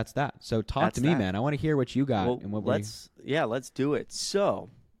right. That's that. So talk to me, man. I want to hear what you got. Well, and what let's do it. So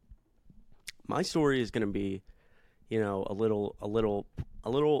my story is going to be, a little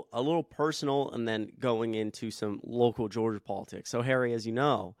personal, and then going into some local Georgia politics. So, Harry, as you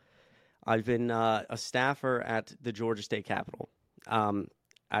know, I've been a staffer at the Georgia State Capitol.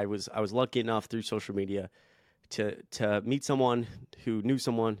 I was lucky enough through social media to meet someone who knew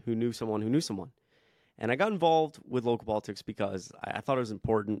someone who knew someone who knew someone, and I got involved with local politics because I thought it was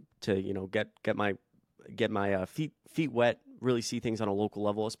important to get my feet wet, really see things on a local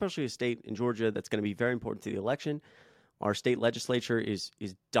level, especially a state in Georgia that's going to be very important to the election. Our state legislature is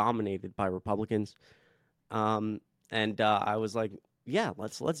dominated by Republicans, and I was like, yeah,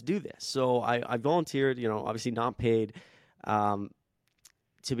 let's do this. So I volunteered, obviously not paid, to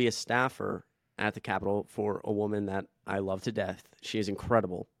be a staffer at the Capitol for a woman that I love to death. She is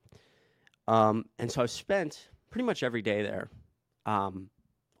incredible, and so I've spent pretty much every day there,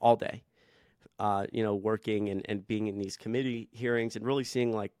 all day, working and being in these committee hearings and really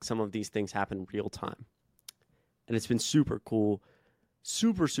seeing like some of these things happen real time. And it's been super cool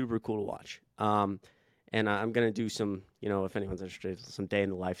to watch. And I'm going to do some, if anyone's interested, some day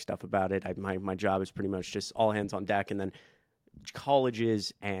in the life stuff about it. My job is pretty much just all hands on deck. And then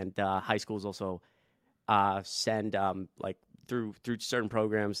colleges and high schools also send, through certain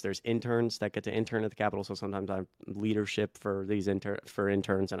programs, there's interns that get to intern at the Capitol. So sometimes I'm leadership for these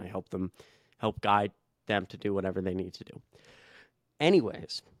interns, and I help guide them to do whatever they need to do.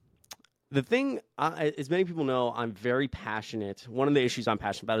 Anyways, the thing, as many people know, I'm very passionate. One of the issues I'm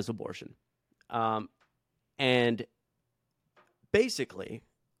passionate about is abortion. And basically,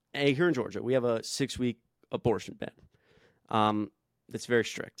 here in Georgia, we have a 6-week abortion ban. That's very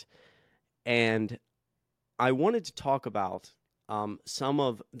strict. And I wanted to talk about some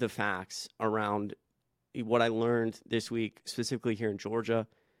of the facts around what I learned this week, specifically here in Georgia,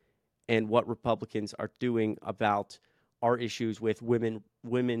 and what Republicans are doing about our issues with women's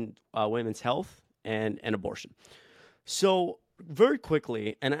health and abortion. So very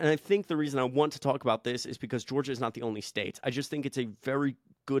quickly, and I think the reason I want to talk about this is because Georgia is not the only state. I just think it's a very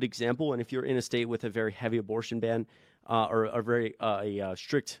good example. And if you're in a state with a very heavy abortion ban or a very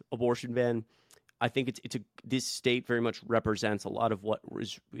strict abortion ban, I think this state very much represents a lot of what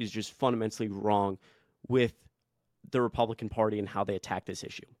is just fundamentally wrong with the Republican Party and how they attack this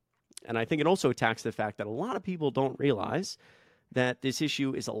issue. And I think it also attacks the fact that a lot of people don't realize that this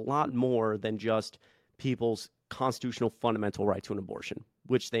issue is a lot more than just people's constitutional fundamental right to an abortion,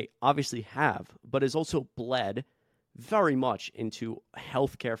 which they obviously have, but is also bled very much into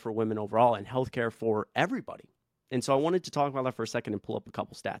healthcare for women overall and healthcare for everybody. And so I wanted to talk about that for a second and pull up a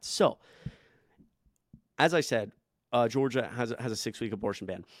couple stats. So, as I said, Georgia has a 6-week abortion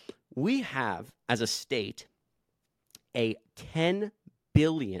ban. We have, as a state, a $10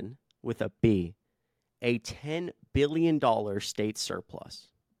 billion with a B, a $10 billion state surplus.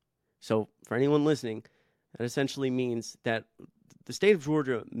 So for anyone listening, that essentially means that the state of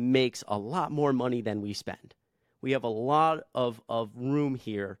Georgia makes a lot more money than we spend. We have a lot of room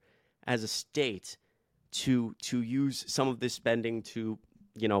here as a state to use some of this spending to,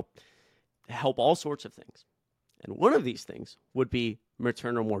 help all sorts of things. And one of these things would be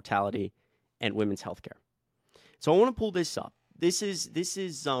maternal mortality and women's health care. So I want to pull this up. This was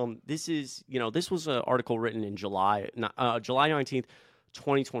an article written in July 19th,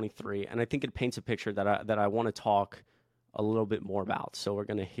 2023, and I think it paints a picture that I want to talk a little bit more about. So we're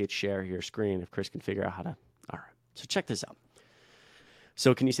going to hit share your screen if Chris can figure out how to. All right. So check this out.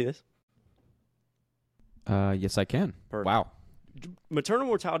 So can you see this? Yes, I can. Perfect. Wow. Maternal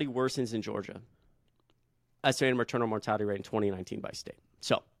mortality worsens in Georgia. Estimated maternal mortality rate in 2019 by state.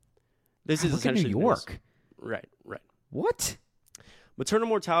 So this is essentially New York. Right. What? Maternal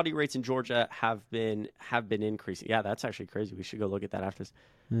mortality rates in Georgia have been increasing. Yeah, that's actually crazy. We should go look at that after this.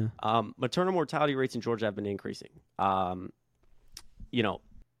 Yeah. Maternal mortality rates in Georgia have been increasing.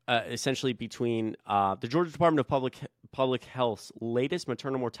 Essentially between the Georgia Department of Public Health's latest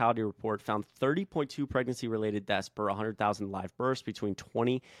maternal mortality report found 30.2 pregnancy-related deaths per 100,000 live births between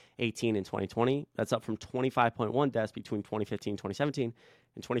 2018 and 2020. That's up from 25.1 deaths between 2015 and 2017,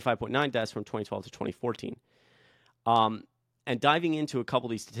 and 25.9 deaths from 2012 to 2014. And diving into a couple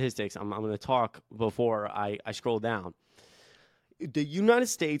of these statistics, I'm going to talk before I scroll down. The United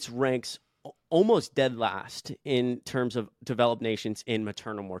States ranks almost dead last in terms of developed nations in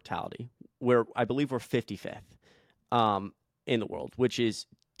maternal mortality, where I believe we're 55th in the world, which is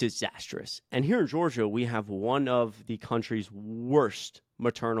disastrous. And here in Georgia, we have one of the country's worst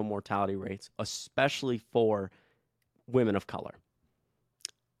maternal mortality rates, especially for women of color.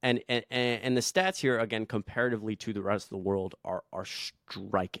 And the stats here, again, comparatively to the rest of the world, are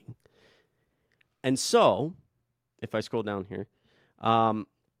striking. And so, if I scroll down here,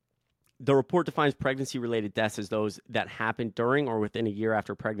 the report defines pregnancy-related deaths as those that happened during or within a year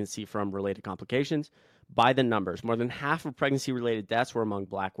after pregnancy from related complications. By the numbers, more than half of pregnancy-related deaths were among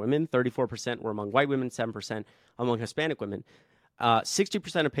black women, 34% were among white women, 7% among Hispanic women.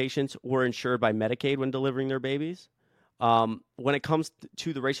 60% of patients were insured by Medicaid when delivering their babies. When it comes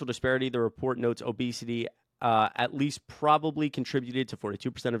to the racial disparity, the report notes obesity at least probably contributed to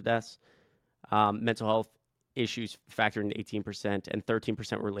 42% of deaths. Mental health issues factored in 18%, and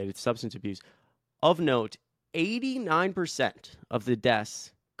 13% were related to substance abuse. Of note, 89% of the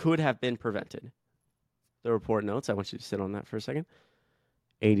deaths could have been prevented. The report notes, I want you to sit on that for a second,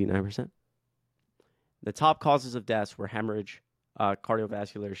 89%. The top causes of deaths were hemorrhage,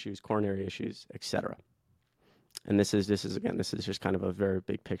 cardiovascular issues, coronary issues, etc. And this is just kind of a very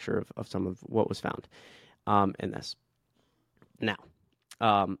big picture of some of what was found in this. Now,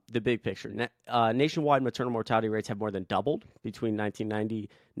 the big picture. Nationwide maternal mortality rates have more than doubled between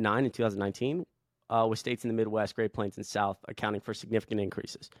 1999 and 2019, with states in the Midwest, Great Plains, and South accounting for significant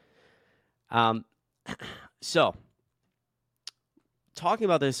increases. So, talking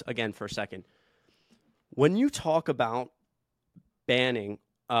about this again for a second, when you talk about when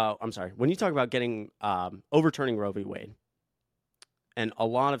you talk about getting overturning Roe v. Wade, and a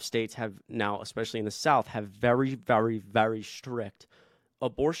lot of states have now, especially in the South, have very, very, very strict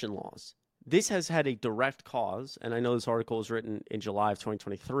abortion laws. This has had a direct cause, and I know this article was written in July of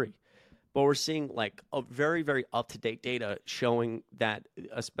 2023, but we're seeing like a very, very up-to-date data showing that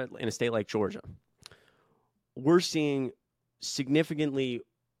in a state like Georgia, we're seeing significantly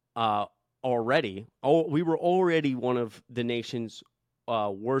already. We were already one of the nation's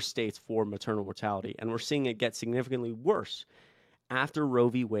worst states for maternal mortality, and we're seeing it get significantly worse after Roe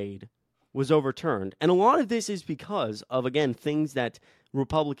v. Wade was overturned. And a lot of this is because of, again, things that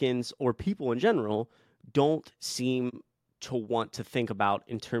Republicans or people in general don't seem to want to think about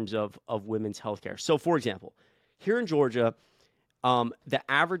in terms of women's health care. So, for example, here in Georgia, the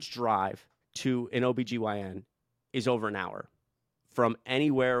average drive to an OBGYN is over an hour. From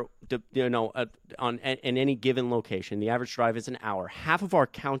anywhere, in any given location, the average drive is an hour. Half of our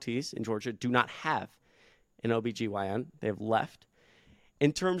counties in Georgia do not have an OBGYN. They have left.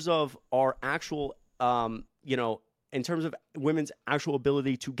 In terms of our actual, in terms of women's actual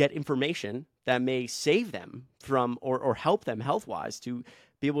ability to get information that may save them from or help them health-wise, to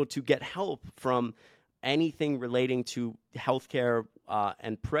be able to get help from anything relating to healthcare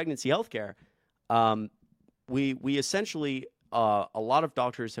and pregnancy healthcare, we essentially, a lot of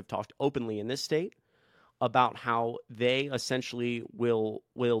doctors have talked openly in this state about how they essentially will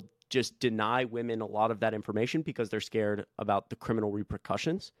just deny women a lot of that information because they're scared about the criminal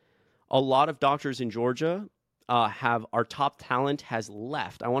repercussions. A lot of doctors in Georgia our top talent has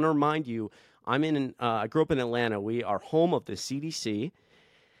left. I want to remind you, I grew up in Atlanta. We are home of the CDC,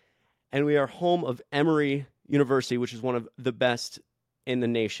 and we are home of Emory University, which is one of the best in the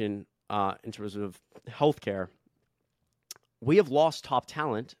nation in terms of healthcare. We have lost top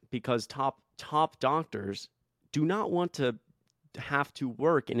talent because top doctors do not want to have to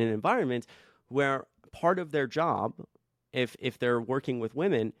work in an environment where part of their job, if they're working with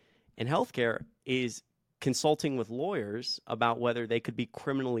women in healthcare, is consulting with lawyers about whether they could be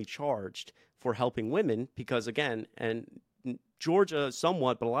criminally charged for helping women. Because again, and Georgia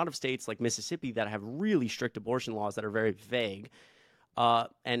somewhat, but a lot of states like Mississippi that have really strict abortion laws that are very vague,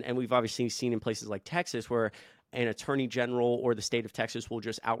 and we've obviously seen in places like Texas where an attorney general or the state of Texas will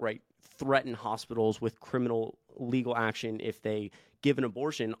just outright threaten hospitals with criminal legal action if they give an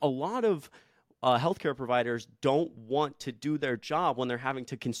abortion. A lot of healthcare providers don't want to do their job when they're having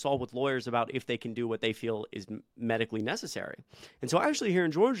to consult with lawyers about if they can do what they feel is medically necessary. And so actually here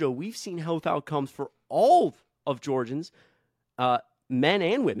in Georgia, we've seen health outcomes for all of Georgians, men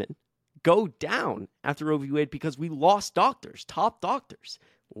and women, go down after Roe v. Wade because we lost doctors. Top doctors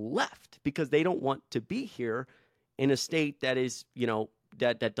left because they don't want to be here in a state that is,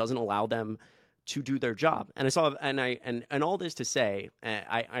 that doesn't allow them to do their job. And I saw, and all this to say,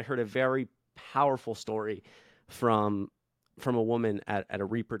 I heard a very powerful story from a woman at a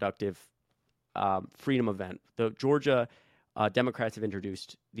reproductive freedom event. The Georgia Democrats have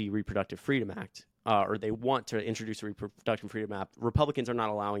introduced the Reproductive Freedom Act, or they want to introduce a Reproductive Freedom Act. Republicans are not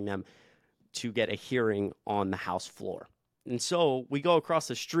allowing them to get a hearing on the House floor. And so we go across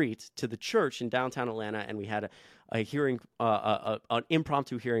the street to the church in downtown Atlanta, and we had a hearing, an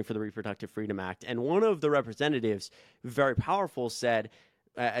impromptu hearing for the Reproductive Freedom Act. And one of the representatives, very powerful, said,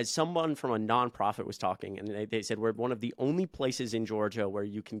 as someone from a nonprofit was talking, and they said, we're one of the only places in Georgia where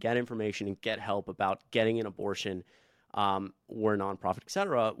you can get information and get help about getting an abortion. We're a nonprofit, et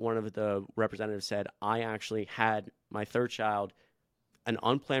cetera. One of the representatives said, I actually had my third child, an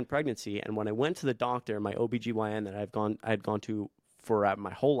unplanned pregnancy, and when I went to the doctor, my OBGYN that I had gone to for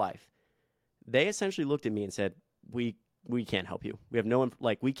my whole life, they essentially looked at me and said, we can't help you. We have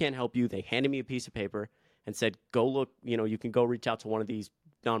we can't help you. They handed me a piece of paper and said, go look, you can go reach out to one of these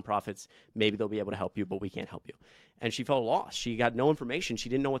nonprofits. Maybe they'll be able to help you, but we can't help you. And she felt lost. She got no information. She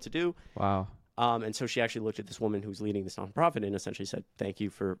didn't know what to do. Wow. And so she actually looked at this woman who's leading this nonprofit and essentially said, thank you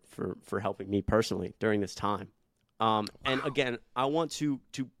for helping me personally during this time. And again, I want to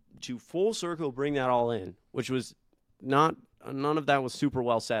full circle bring that all in, which was none of that was super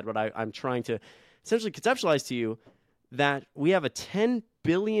well said, but I'm trying to essentially conceptualize to you that we have a $10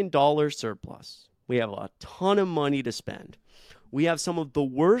 billion surplus. We have a ton of money to spend. We have some of the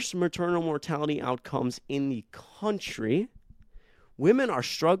worst maternal mortality outcomes in the country. Women are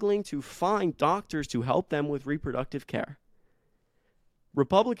struggling to find doctors to help them with reproductive care.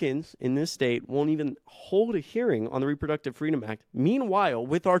 Republicans in this state won't even hold a hearing on the Reproductive Freedom Act. Meanwhile,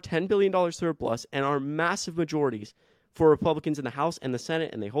 with our $10 billion surplus and our massive majorities for Republicans in the House and the Senate,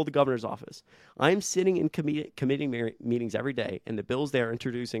 and they hold the governor's office, I'm sitting in committee meetings every day, and the bills they're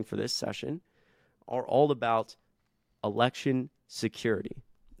introducing for this session are all about election security.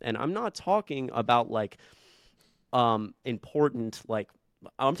 And I'm not talking about important,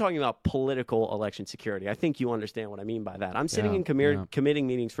 I'm talking about political election security. I think you understand what I mean by that. I'm sitting in committee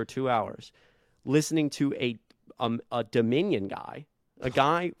meetings for 2 hours, listening to a Dominion guy, a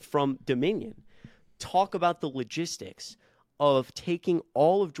guy from Dominion, talk about the logistics of taking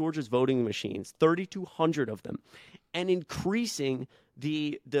all of Georgia's voting machines, 3,200 of them, and increasing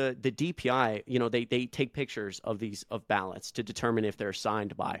the DPI. They take pictures of ballots to determine if they're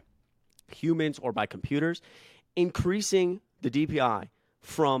signed by humans or by computers, increasing the DPI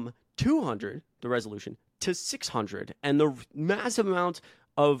from 200, the resolution, to 600, and the massive amount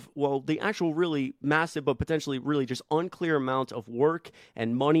of, the actual really massive but potentially really just unclear amount of work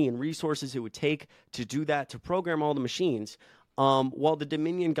and money and resources it would take to do that, to program all the machines, while the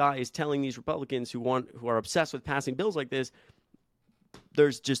Dominion guy is telling these Republicans who are obsessed with passing bills like this,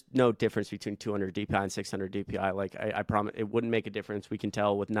 there's just no difference between 200 DPI and 600 DPI. I promise it wouldn't make a difference. We can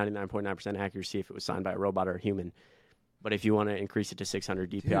tell with 99.9% accuracy if it was signed by a robot or a human. But if you want to increase it to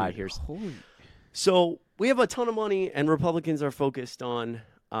 600 DPI, So we have a ton of money, and Republicans are focused on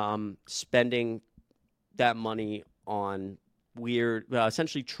spending that money on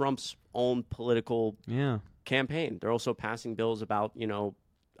essentially Trump's own political campaign. They're also passing bills about,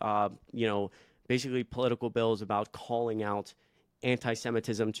 basically political bills about calling out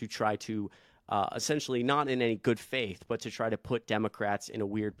anti-Semitism to try to essentially, not in any good faith, but to try to put Democrats in a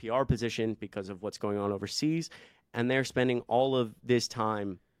weird PR position because of what's going on overseas. And they're spending all of this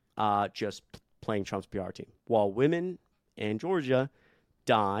time just playing Trump's PR team, while women in Georgia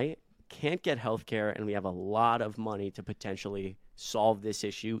die, can't get health care, and we have a lot of money to potentially solve this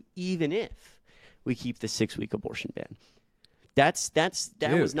issue, even if we keep the 6-week abortion ban. That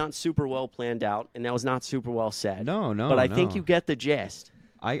was not super well planned out, and that was not super well said. No. But I think you get the gist.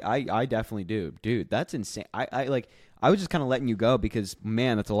 I definitely do, dude. That's insane. I was just kind of letting you go because,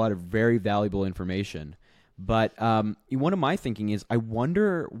 man, that's a lot of very valuable information. But one of my thinking is, I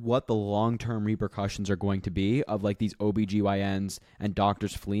wonder what the long-term repercussions are going to be of these OBGYNs and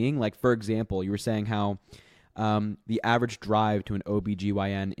doctors fleeing. For example, you were saying how the average drive to an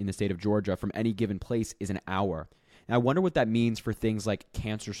OBGYN in the state of Georgia from any given place is an hour. And I wonder what that means for things like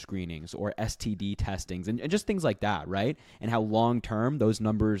cancer screenings or STD testings and just things like that, right? And how long-term those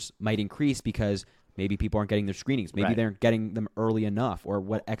numbers might increase because maybe people aren't getting their screenings. Maybe they're getting them early enough, or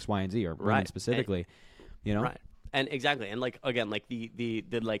what X, Y, and Z, or women specifically. Right. And exactly. And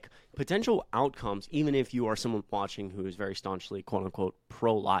the potential outcomes, even if you are someone watching who is very staunchly, quote unquote,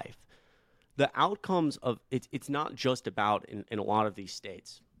 pro-life, the outcomes of it's not just about in a lot of these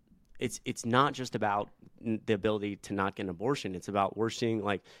states. It's not just about the ability to not get an abortion. It's about, we're seeing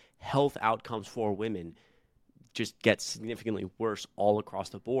health outcomes for women just get significantly worse all across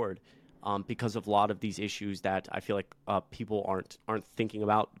the board because of a lot of these issues that I feel like people aren't thinking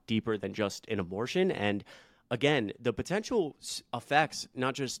about deeper than just an abortion. And again, the potential effects,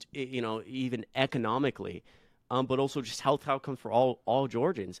 not just even economically, but also just health outcomes for all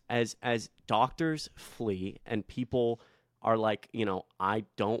Georgians as doctors flee and people are like, I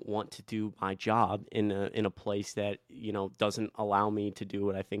don't want to do my job in a place that, doesn't allow me to do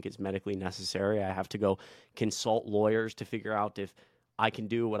what I think is medically necessary. I have to go consult lawyers to figure out if I can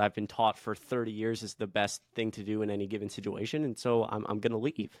do what I've been taught for 30 years is the best thing to do in any given situation. And so I'm going to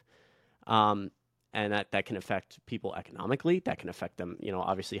leave. And that can affect people economically. That can affect them,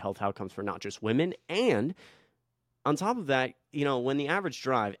 obviously health outcomes for not just women. And on top of that, when the average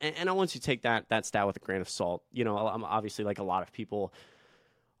drive, and I want you to take that stat with a grain of salt. I'm obviously, like, a lot of people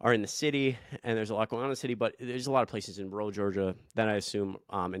are in the city, and there's a lot going on in the city, but there's a lot of places in rural Georgia that I assume,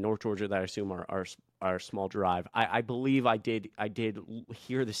 in North Georgia that I assume are small drive. I believe I did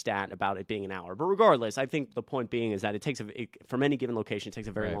hear the stat about it being an hour, but regardless, I think the point being is that it takes from any given location, it takes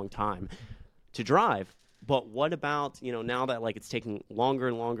a very long time to drive. But what about, now that, like, it's taking longer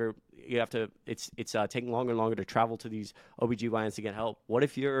and longer, it's taking longer and longer to travel to these OBGYNs to get help. What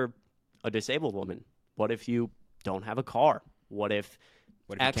if you're a disabled woman? What if you don't have a car? What if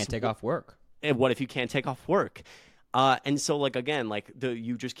you can't take off work? And what if you can't take off work? And so, like, again, like,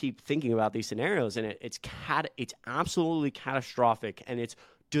 you just keep thinking about these scenarios, and it's absolutely catastrophic, and it's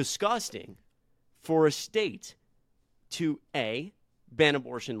disgusting for a state to, A, ban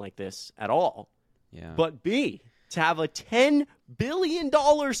abortion like this at all, but B, to have a $10 billion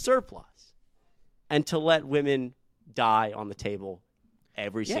surplus and to let women die on the table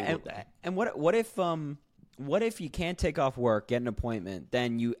every single day. And what if you can't take off work, get an appointment,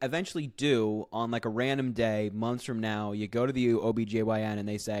 then you eventually do on, like, a random day, months from now, you go to the OBGYN and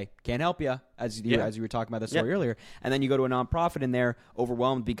they say, can't help you, as you were talking about the story earlier, and then you go to a nonprofit and they're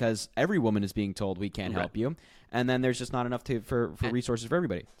overwhelmed because every woman is being told we can't help you, and then there's just not enough for resources for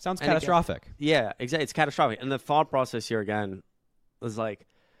everybody. Sounds catastrophic. Again, exactly. It's catastrophic. And the thought process here, again, was like,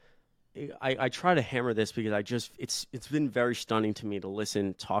 I try to hammer this because it's been very stunning to me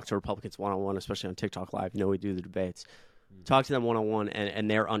to talk to Republicans one-on-one, especially on TikTok Live. We do the debates. Talk to them one-on-one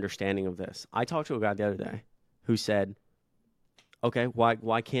and their understanding of this. I talked to a guy the other day who said, okay,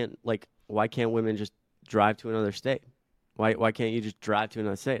 why can't women just drive to another state? Why can't you just drive to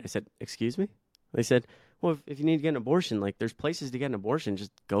another state? I said, excuse me? They said, well, if you need to get an abortion, like, there's places to get an abortion.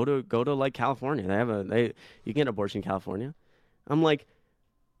 Just go to like California. You can get an abortion in California. I'm like,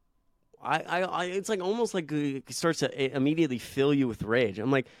 it's like almost like it starts to immediately fill you with rage.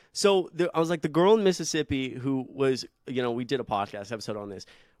 I'm like, I was like, the girl in Mississippi who was, we did a podcast episode on this,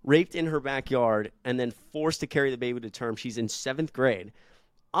 raped in her backyard and then forced to carry the baby to term. She's in 7th grade.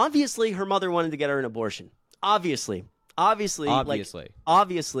 Obviously, her mother wanted to get her an abortion. Obviously. And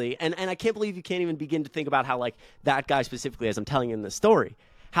I can't believe you can't even begin to think about how, like, that guy specifically, as I'm telling you in the story,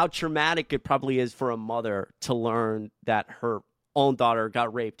 how traumatic it probably is for a mother to learn that her own daughter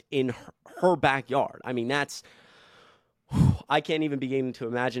got raped in her backyard. I mean, I can't even begin to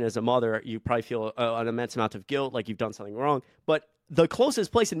imagine as a mother. You probably feel an immense amount of guilt, like you've done something wrong. But the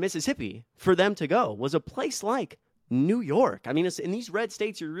closest place in Mississippi for them to go was a place like New York. I mean, it's, in these red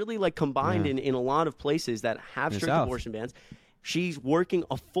states, you're really, like, combined in a lot of places that have strict abortion bans. She's working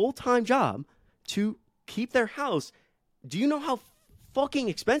a full-time job to keep their house. Do you know how fucking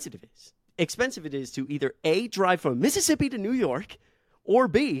expensive it is? Expensive it is to either A, drive from Mississippi to New York, or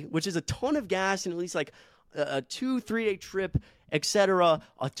B, which is a ton of gas and at least like a 2-3 day trip, etc.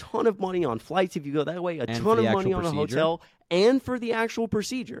 A ton of money on flights if you go that way, a ton of money on a hotel, and for the actual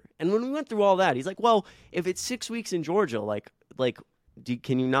procedure. And when we went through all that, he's like, well, if it's 6 weeks in Georgia,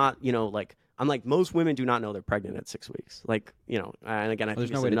 can you not, I'm like, most women do not know they're pregnant at 6 weeks. Like, and again, I think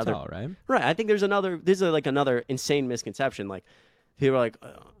there's no way to tell, right? Right. I think this is another insane misconception. Like, people are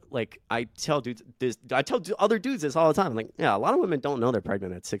like, I tell other dudes this all the time. I'm like, yeah, a lot of women don't know they're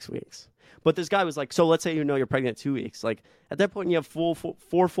pregnant at 6 weeks. But this guy was like, so let's say you know you're pregnant at 2 weeks. Like, at that point, you have 4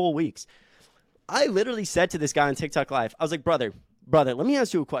 full weeks. I literally said to this guy on TikTok Live, I was like, brother, let me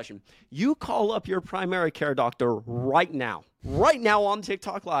ask you a question. You call up your primary care doctor right now on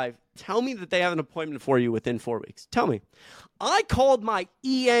TikTok Live. Tell me that they have an appointment for you within 4 weeks. Tell me. I called my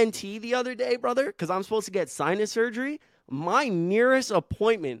ENT the other day, brother, because I'm supposed to get sinus surgery. My nearest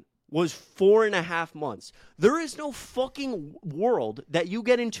appointment was 4.5 months. There is no fucking world that you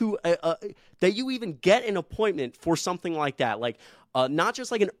get into that you even get an appointment for something like that. Like, not just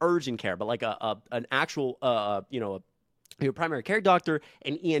like an urgent care, but like an actual your primary care doctor,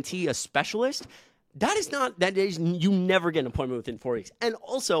 an ENT, a specialist. That is you never get an appointment within 4 weeks. And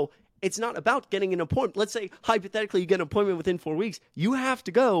also, It's not about getting an appointment. Let's say, hypothetically, you get an appointment within 4 weeks. You have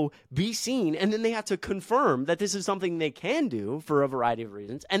to go be seen, and then they have to confirm that this is something they can do for a variety of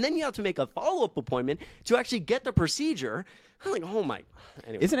reasons. And then you have to make a follow-up appointment to actually get the procedure. I'm like, oh my.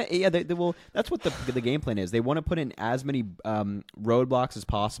 Anyway. Isn't it? Yeah, well, that's what the game plan is. They want to put in as many roadblocks as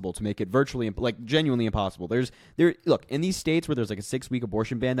possible to make it virtually, genuinely impossible. Look, in these states where there's like a 6-week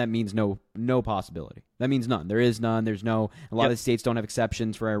abortion ban, that means no possibility. That means none. There is none. There's no. A lot of states don't have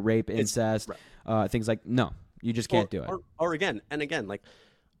exceptions for rape, incest, things like. No, you just can't do it. Or again, like,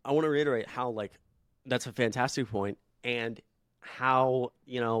 I want to reiterate how like that's a fantastic point, and how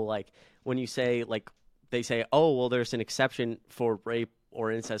like when you say like. They say, oh, well, there's an exception for rape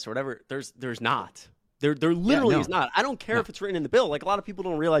or incest or whatever. There's not. There literally is not. I don't care if it's written in the bill. Like, a lot of people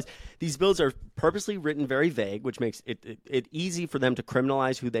don't realize these bills are purposely written very vague, which makes it easy for them to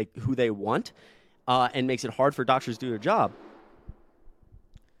criminalize who they want, and makes it hard for doctors to do their job.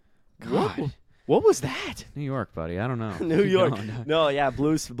 God. What was that? New York, buddy. I don't know. New York. No, yeah,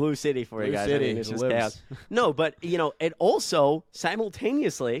 blue city for you guys. City. I mean, it's just chaos. No, but it also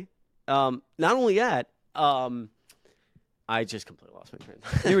simultaneously, not only that. I just completely lost my train.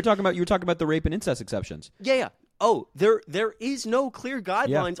 You were talking about the rape and incest exceptions. Yeah. Oh, there is no clear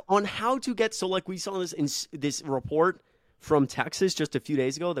guidelines on how to get. So, like we saw this report from Texas just a few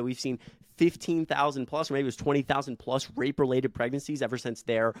days ago that we've seen 15,000 plus, or maybe it was 20,000 plus rape-related pregnancies ever since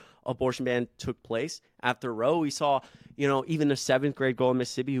their abortion ban took place. After Roe, we saw even a 7th grade girl in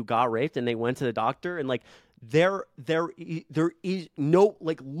Mississippi who got raped, and they went to the doctor, and like. There is no,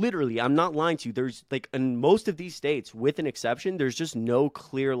 like, literally, I'm not lying to you. There's, like, in most of these states, with an exception, there's just no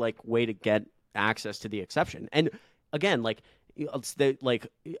clear, like, way to get access to the exception. And again, like,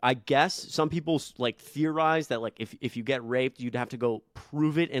 I guess some people, like, theorize that, like, if you get raped, you'd have to go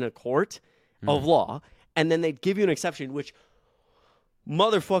prove it in a court of law, and then they'd give you an exception, which...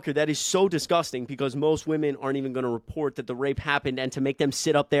 Motherfucker, that is so disgusting, because most women aren't even going to report that the rape happened, and to make them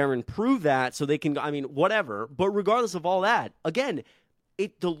sit up there and prove that so they can, whatever. But regardless of all that, again,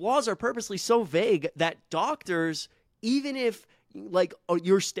 the laws are purposely so vague that doctors, even if like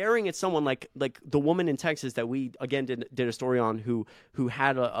you're staring at someone like the woman in Texas that we again did a story on who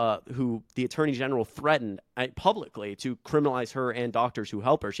had who the attorney general threatened publicly to criminalize her and doctors who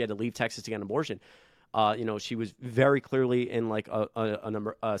help her. She had to leave Texas to get an abortion. She was very clearly in like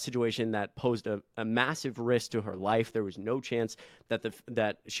a situation that posed a massive risk to her life. There was no chance that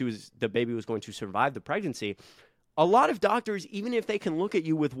the baby was going to survive the pregnancy. A lot of doctors, even if they can look at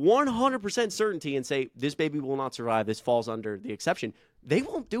you with 100% certainty and say this baby will not survive, this falls under the exception, they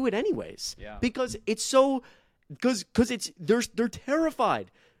won't do it anyways. Yeah. Because it's so because they're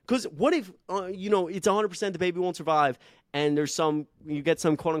terrified. Because what if it's 100% the baby won't survive, and you get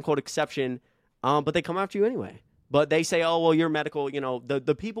some quote unquote exception. But they come after you anyway. But they say, oh, well, you're medical.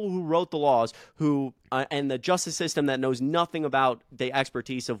 The people who wrote the laws and the justice system that knows nothing about the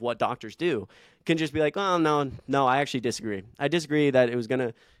expertise of what doctors do can just be like, oh, no, I actually disagree. I disagree that it was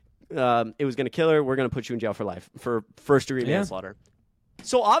going to kill her. We're going to put you in jail for life for first-degree manslaughter.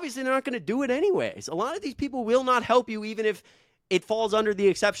 So obviously they're not going to do it anyways. A lot of these people will not help you even if it falls under the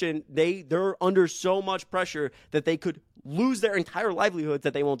exception. They're under so much pressure that they could lose their entire livelihood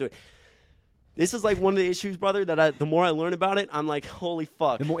that they won't do it. This is like one of the issues, brother, that the more I learn about it, I'm like, holy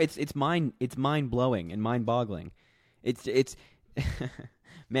fuck. The more it's mind blowing and mind boggling. It's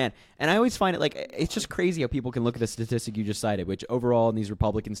man, and I always find it like it's just crazy how people can look at the statistic you just cited, which overall in these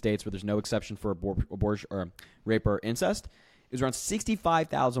Republican states where there's no exception for abortion or rape or incest, is around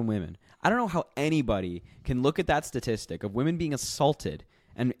 65,000 women. I don't know how anybody can look at that statistic of women being assaulted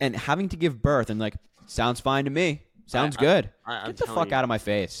and having to give birth and like, sounds fine to me. Sounds good. Get the fuck out of my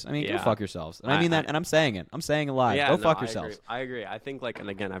face. I mean, go fuck yourselves. And I mean that, and I'm saying it. I'm saying it live. Go fuck yourselves. I agree. I think, like, and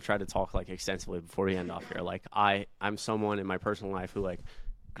again, I've tried to talk, like, extensively before we end off here. Like, I'm someone in my personal life who, like,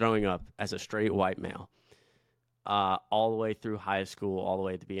 growing up as a straight white male, all the way through high school, all the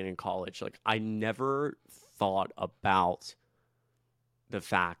way at the beginning of college, like, I never thought about the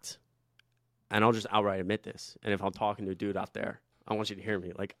fact, and I'll just outright admit this, and if I'm talking to a dude out there, I want you to hear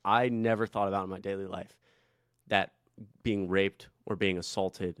me. Like, I never thought about in my daily life that being raped or being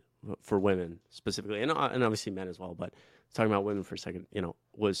assaulted for women specifically, and obviously men as well, but talking about women for a second,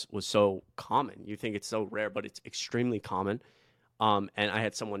 was so common. You think it's so rare, but it's extremely common. And I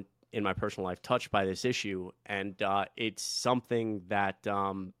had someone in my personal life touched by this issue, and it's something that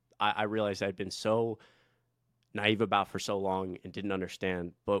I realized I'd been so naive about for so long and didn't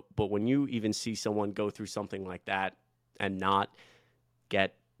understand. But when you even see someone go through something like that and not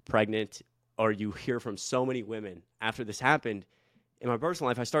get pregnant, or you hear from so many women after this happened, in my personal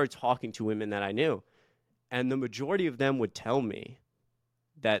life, I started talking to women that I knew, and the majority of them would tell me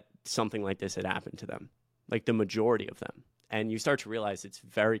that something like this had happened to them, like the majority of them. And you start to realize it's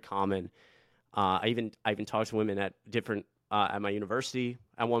very common. I even talked to women at different at my university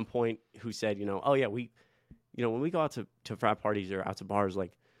at one point who said, oh yeah, when we go out to frat parties or out to bars,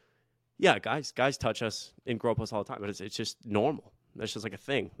 like, yeah, guys touch us and grope us all the time, but it's just normal. That's just like a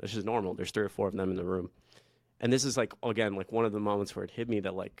thing. That's just normal. There's 3 or 4 of them in the room. And this is like, again, like one of the moments where it hit me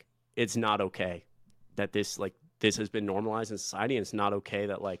that like, it's not okay that this has been normalized in society. And it's not okay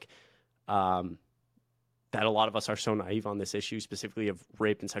that like, that a lot of us are so naive on this issue, specifically of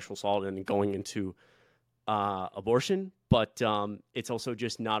rape and sexual assault and going into abortion. But it's also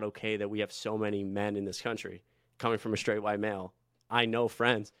just not okay that we have so many men in this country coming from a straight white male. I know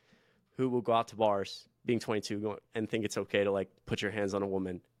friends who will go out to bars being 22 and think it's okay to like put your hands on a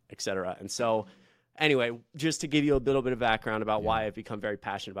woman, etc. And so anyway, just to give you a little bit of background about why I've become very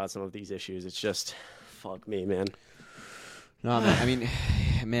passionate about some of these issues, it's just, fuck me, man. No, man, I mean,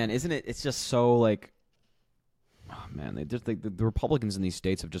 man, isn't it? It's just so like, oh man, they just the Republicans in these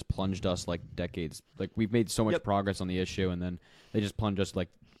states have just plunged us like decades. Like we've made so much progress on the issue, and then they just plunged us like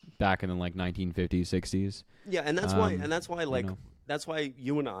back in the like 1950s, 60s. Yeah, and that's why like that's why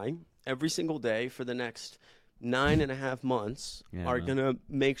you and I every single day for the next 9.5 months are gonna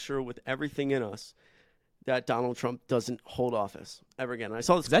make sure with everything in us that Donald Trump doesn't hold office ever again. I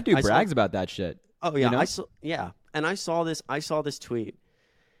saw this. That dude brags about that shit. Oh yeah, I saw this tweet,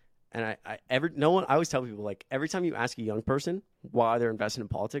 and I always tell people like every time you ask a young person why they're invested in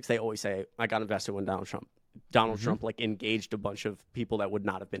politics, they always say I got invested when Donald Trump like engaged a bunch of people that would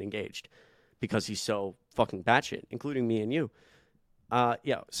not have been engaged because he's so fucking batshit, including me and you.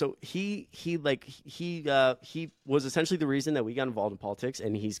 So he was essentially the reason that we got involved in politics,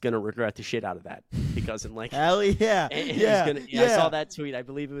 and he's gonna regret the shit out of that because in like hell yeah, I saw that tweet. I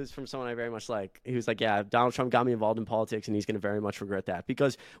believe it was from someone I very much like. He was like, yeah, Donald Trump got me involved in politics, and he's gonna very much regret that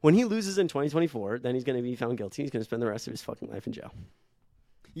because when he loses in 2024, then he's gonna be found guilty. He's gonna spend the rest of his fucking life in jail.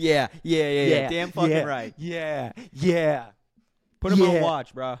 Yeah. Damn fucking right. Yeah. Put him on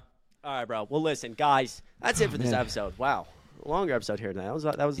watch, bro. All right, bro. Well, listen, guys, that's it for this episode. Wow. Longer episode here tonight.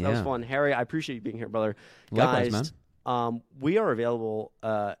 That was fun. Harry, I appreciate you being here, brother. Likewise, guys, man. We are available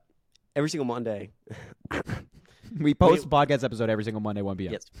every single Monday. We post a podcast episode every single Monday, 1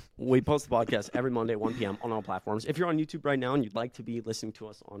 p.m. Yes. We post the podcast every Monday, 1 p.m. on all platforms. If you're on YouTube right now and you'd like to be listening to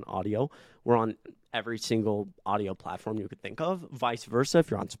us on audio, we're on every single audio platform you could think of. Vice versa,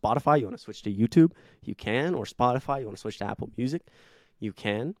 if you're on Spotify, you want to switch to YouTube, you can. Or Spotify, you want to switch to Apple Music, you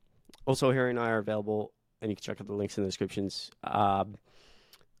can. Also, Harry and I are available, and you can check out the links in the descriptions. On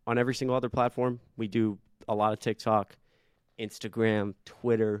every single other platform, we do a lot of TikTok, Instagram,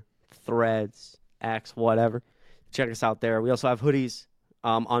 Twitter, Threads, X, whatever. Check us out there. We also have hoodies,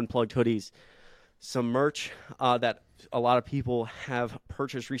 unplugged hoodies, some merch that a lot of people have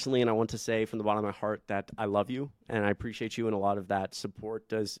purchased recently, and I want to say from the bottom of my heart that I love you, and I appreciate you, and a lot of that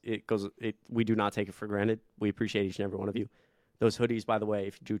support we do not take it for granted. We appreciate each and every one of you. Those hoodies, by the way,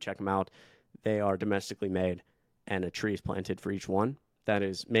 if you do check them out, they are domestically made, and a tree is planted for each one that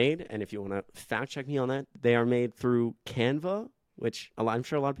is made. And if you want to fact check me on that, they are made through Canva, which I'm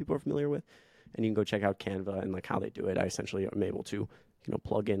sure a lot of people are familiar with. And you can go check out Canva and like how they do it. I essentially am able to,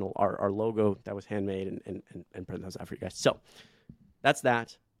 plug in our logo that was handmade and print those out for you guys. So that's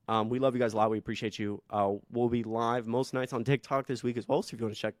that. We love you guys a lot. We appreciate you. We'll be live most nights on TikTok this week as well. So if you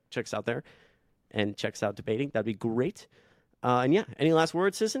want to check us out there and check us out debating, that'd be great. And yeah, any last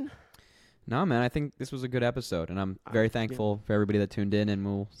words, Sisson? No, man, I think this was a good episode, and I'm very thankful for everybody that tuned in, and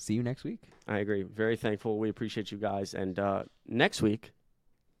we'll see you next week. I agree. Very thankful. We appreciate you guys. And next week,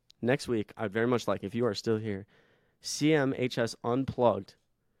 I'd very much like, if you are still here, CMHS Unplugged.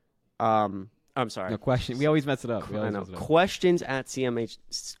 I'm sorry. No, question. We always mess it up. I know. Questions at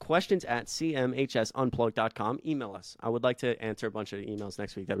CMHSunplugged.com. Email us. I would like to answer a bunch of emails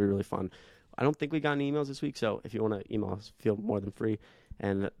next week. That'd be really fun. I don't think we got any emails this week, so if you want to email us, feel more than free.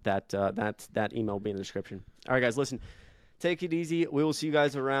 And that email will be in the description. All right, guys, listen. Take it easy. We will see you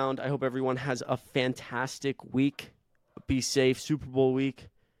guys around. I hope everyone has a fantastic week. Be safe. Super Bowl week.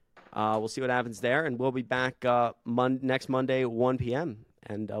 We'll see what happens there, and we'll be back next Monday, 1 p.m.,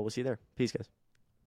 and we'll see you there. Peace, guys.